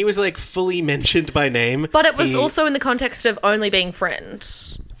bit. He was like fully mentioned by name. But it was also in the context of only being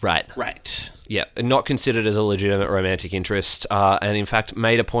friends. Right. Right. Yeah, not considered as a legitimate romantic interest, and in fact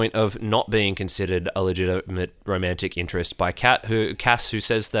made a point of not being considered a legitimate romantic interest by Cass, who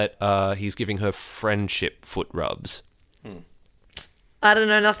says that he's giving her friendship foot rubs. I don't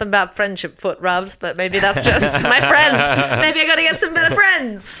know nothing about friendship foot rubs, but maybe that's just my friends. Maybe I gotta get some better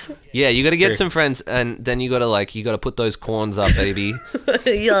friends. Yeah, you got to It's get true. some friends, and then you got to put those corns up, baby.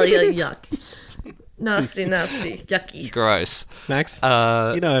 Yuck. Nasty, yucky. Gross. Max,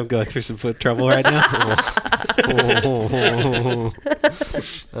 you know I'm going through some foot trouble right now.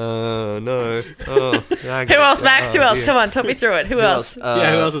 No. Oh, Who else, Max? Who else? Come on, talk me through it. Who else? Who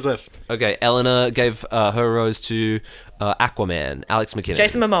else is left? Okay, Eleanor gave her rose to Aquaman, Alex McKinnon.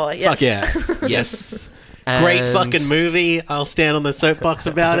 Jason Momoa, yes. Fuck yeah. Yes. Great And- fucking movie. I'll stand on the soapbox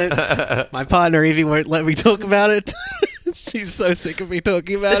about it. My partner Evie won't let me talk about it. She's so sick of me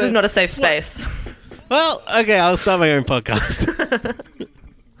talking about This it. is not a safe space. Well, okay, I'll start my own podcast.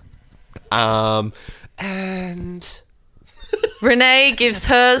 And Renee gives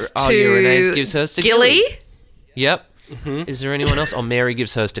hers to Renee gives hers to Gilly. Yep. Is there anyone else? Oh, Mary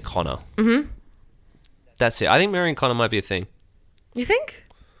gives hers to Connor. Mm-hmm. That's it. I think Mary and Connor might be a thing. You think?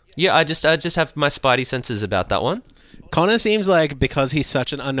 Yeah, I just have my spidey senses about that one. Connor seems like, because he's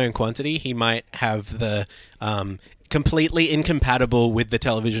such an unknown quantity, he might have the completely incompatible with the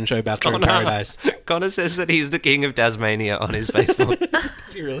television show Bachelor in Paradise. Connor says that he's the king of Tasmania on his Facebook.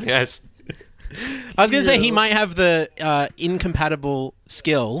 Is he really? Yes. I was going to say he might have the incompatible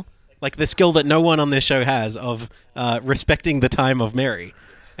skill, like the skill that no one on this show has, of respecting the time of Mary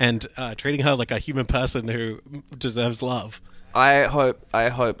and treating her like a human person who deserves love. I hope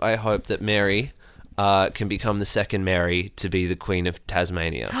that Mary can become the second Mary to be the Queen of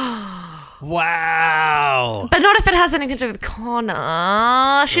Tasmania. Wow. But not if it has anything to do with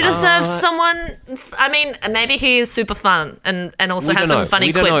Connor. She deserves someone. I mean, maybe he is super fun and also has some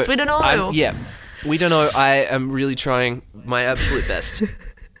funny quips. We don't know. We don't know. I am really trying my absolute best.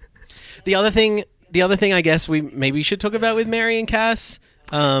 The other thing I guess we maybe should talk about with Mary and Cass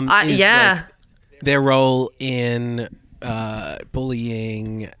is like their role in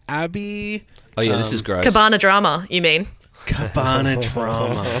bullying Abby. Oh yeah, this is gross. Cabana drama, you mean? Cabana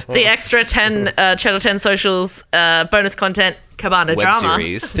drama. The extra 10 Channel 10 socials bonus content Cabana Web drama.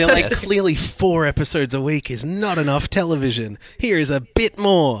 series. They're like, clearly 4 episodes a week is not enough television. Here is a bit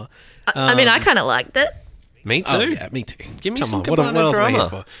more. I mean, I kind of liked it. Me too. Oh, yeah, me too. Give me Come some on, Cabana what else am I here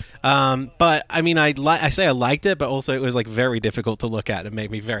drama. for? But I mean, I say I liked it, but also it was like very difficult to look at and made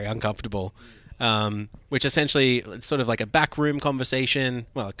me very uncomfortable. Which essentially it's sort of like a backroom conversation,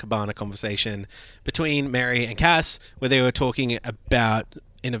 well, a cabana conversation between Mary and Cass, where they were talking about,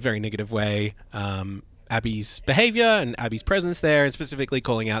 in a very negative way, Abby's behavior and Abby's presence there, and specifically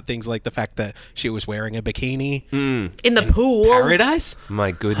calling out things like the fact that she was wearing a bikini In the pool. paradise.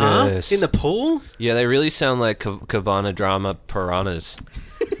 My Huh? goodness. In the pool? Yeah, they really sound like Cabana drama piranhas.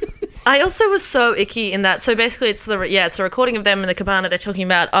 I also was so icky in that. So basically, it's a recording of them in the cabana. They're talking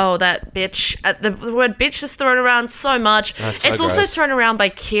about, oh, that bitch. The word bitch is thrown around so much. That's so it's also gross. thrown around by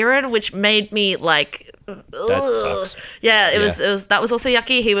Kieran, which made me like. That sucks. Yeah, it was. That was also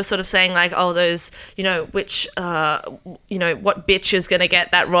yucky. He was sort of saying like, oh, those, what bitch is gonna get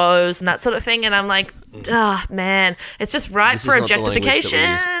that rose and that sort of thing. And I'm like, man, it's just right This for is not the language that we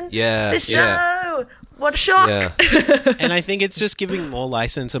objectification. use. Yeah, This show. yeah. What a shock. Yeah. And I think it's just giving more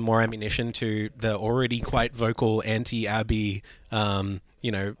license and more ammunition to the already quite vocal anti-Abby,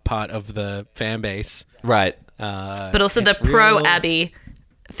 part of the fan base. Right. But also the It's real- pro-Abby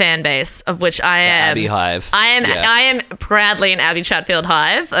fan base, of which I am. Abby Hive. I am. Yeah. I am proudly an Abby Chatfield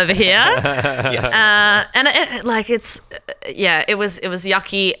Hive over here. Yes. And it was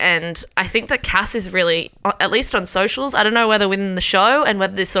yucky, and I think that Cass is really, at least on socials, I don't know whether within the show and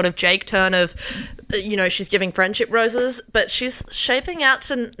whether this sort of Jake turn of, she's giving friendship roses, but she's shaping out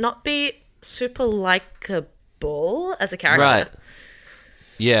to not be super likable as a character. Right.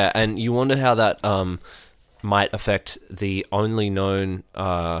 Yeah, and you wonder how that might affect the only known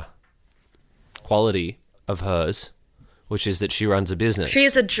quality of hers, which is that she runs a business. She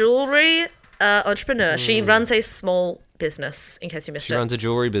is a jewelry entrepreneur. She runs a small business, in case you missed She it. runs a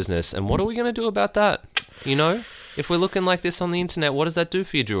jewelry business. And what are we going to do about that? If we're looking like this on the internet, what does that do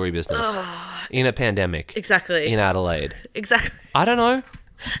for your jewelry business? In a pandemic. Exactly. In Adelaide. Exactly. I don't know.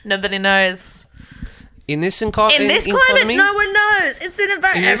 Nobody knows. In this In this climate, economy, no one knows. It's in a In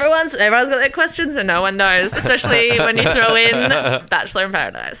this- everyone's got their questions and no one knows, especially when you throw in Bachelor in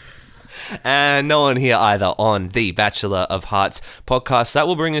Paradise. And no one here either on the Bachelor of Hearts podcast. That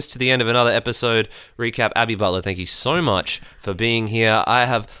will bring us to the end of another episode recap. Abby Butler, thank you so much for being here. I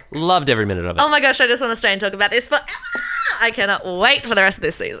have loved every minute of it. Oh my gosh, I just want to stay and talk about this, but I cannot wait for the rest of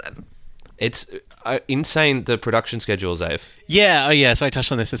this season. It's insane, the production schedule, Zave. Yeah, so I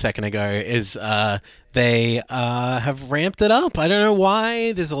touched on this a second ago, is they have ramped it up. I don't know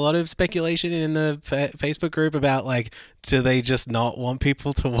why. There's a lot of speculation in the Facebook group about, like, do they just not want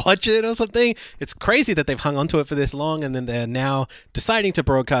people to watch it or something? It's crazy that they've hung onto it for this long, and then they're now deciding to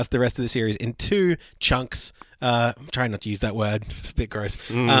broadcast the rest of the series in 2 chunks. I'm trying not to use that word. It's a bit gross.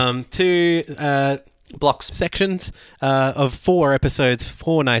 2 Blocks. sections of 4 episodes,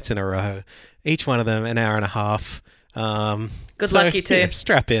 4 nights in a row. Each one of them an hour and a half. Good luck, you two. Yeah,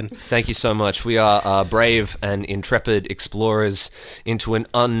 strap in. Thank you so much. We are brave and intrepid explorers into an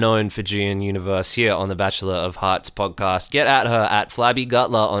unknown Fijian universe here on the Bachelor of Hearts podcast. Get at her at Flabby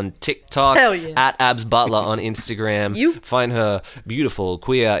Gutler on TikTok, Hell yeah. at Abs Butler on Instagram. You. Find her beautiful,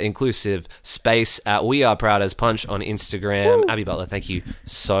 queer, inclusive space at We Are Proud as Punch on Instagram. Abby Butler, thank you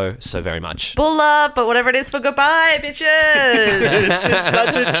so very much. Bull up, but whatever it is for goodbye, bitches. It's been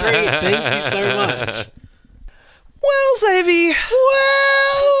such a treat. Thank you so much. Well, Xavier.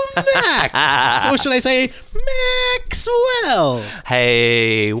 Well, Max. Or should I say Maxwell?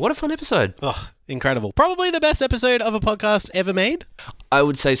 Hey, what a fun episode. Oh, incredible. Probably the best episode of a podcast ever made. I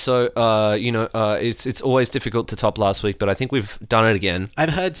would say so. It's always difficult to top last week, but I think we've done it again. I've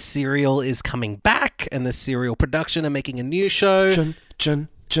heard Serial is coming back, and the Serial production are making a new show. Chun.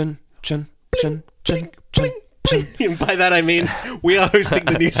 And by that I mean we are hosting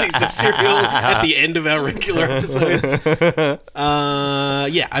the new season of Serial at the end of our regular episodes.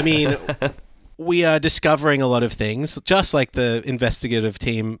 We are discovering a lot of things, just like the investigative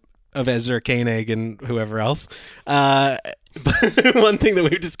team of Ezra Koenig and whoever else. But one thing that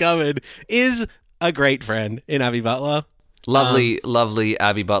we've discovered is a great friend in Abby Butler. Lovely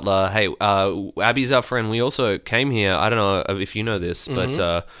Abby Butler. Hey, Abby's our friend. We also came here, I don't know if you know this,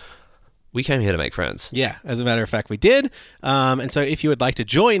 but we came here to make friends. Yeah, as a matter of fact, we did. And so if you would like to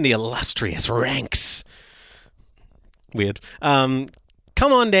join the illustrious ranks, come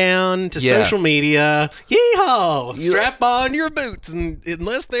on down to social media. Yeehaw! Strap on your boots, and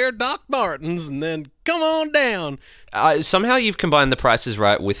unless they're Doc Martens, and then come on down. Somehow you've combined The Price is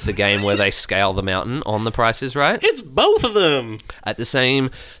Right with the game where they scale the mountain on The Price is Right. It's both of them. At the same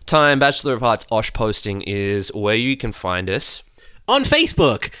time, Bachelor of Hearts Osh Posting is where you can find us. On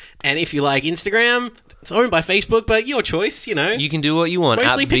Facebook. And if you like Instagram, it's owned by Facebook, but your choice, you know. You can do what you want.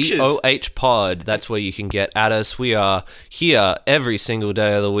 Mostly at pictures. BOH Pod. That's where you can get at us. We are here every single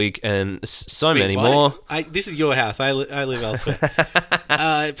day of the week and so many more. This is your house. I live elsewhere.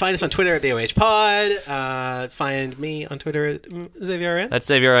 Find us on Twitter at BOH Pod. Find me on Twitter at Xavier N. That's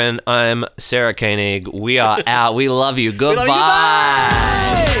Xavier N. I'm Sarah Koenig. We are out. We love you. Goodbye.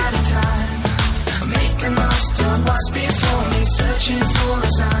 Searching for a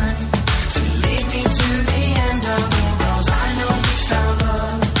sign.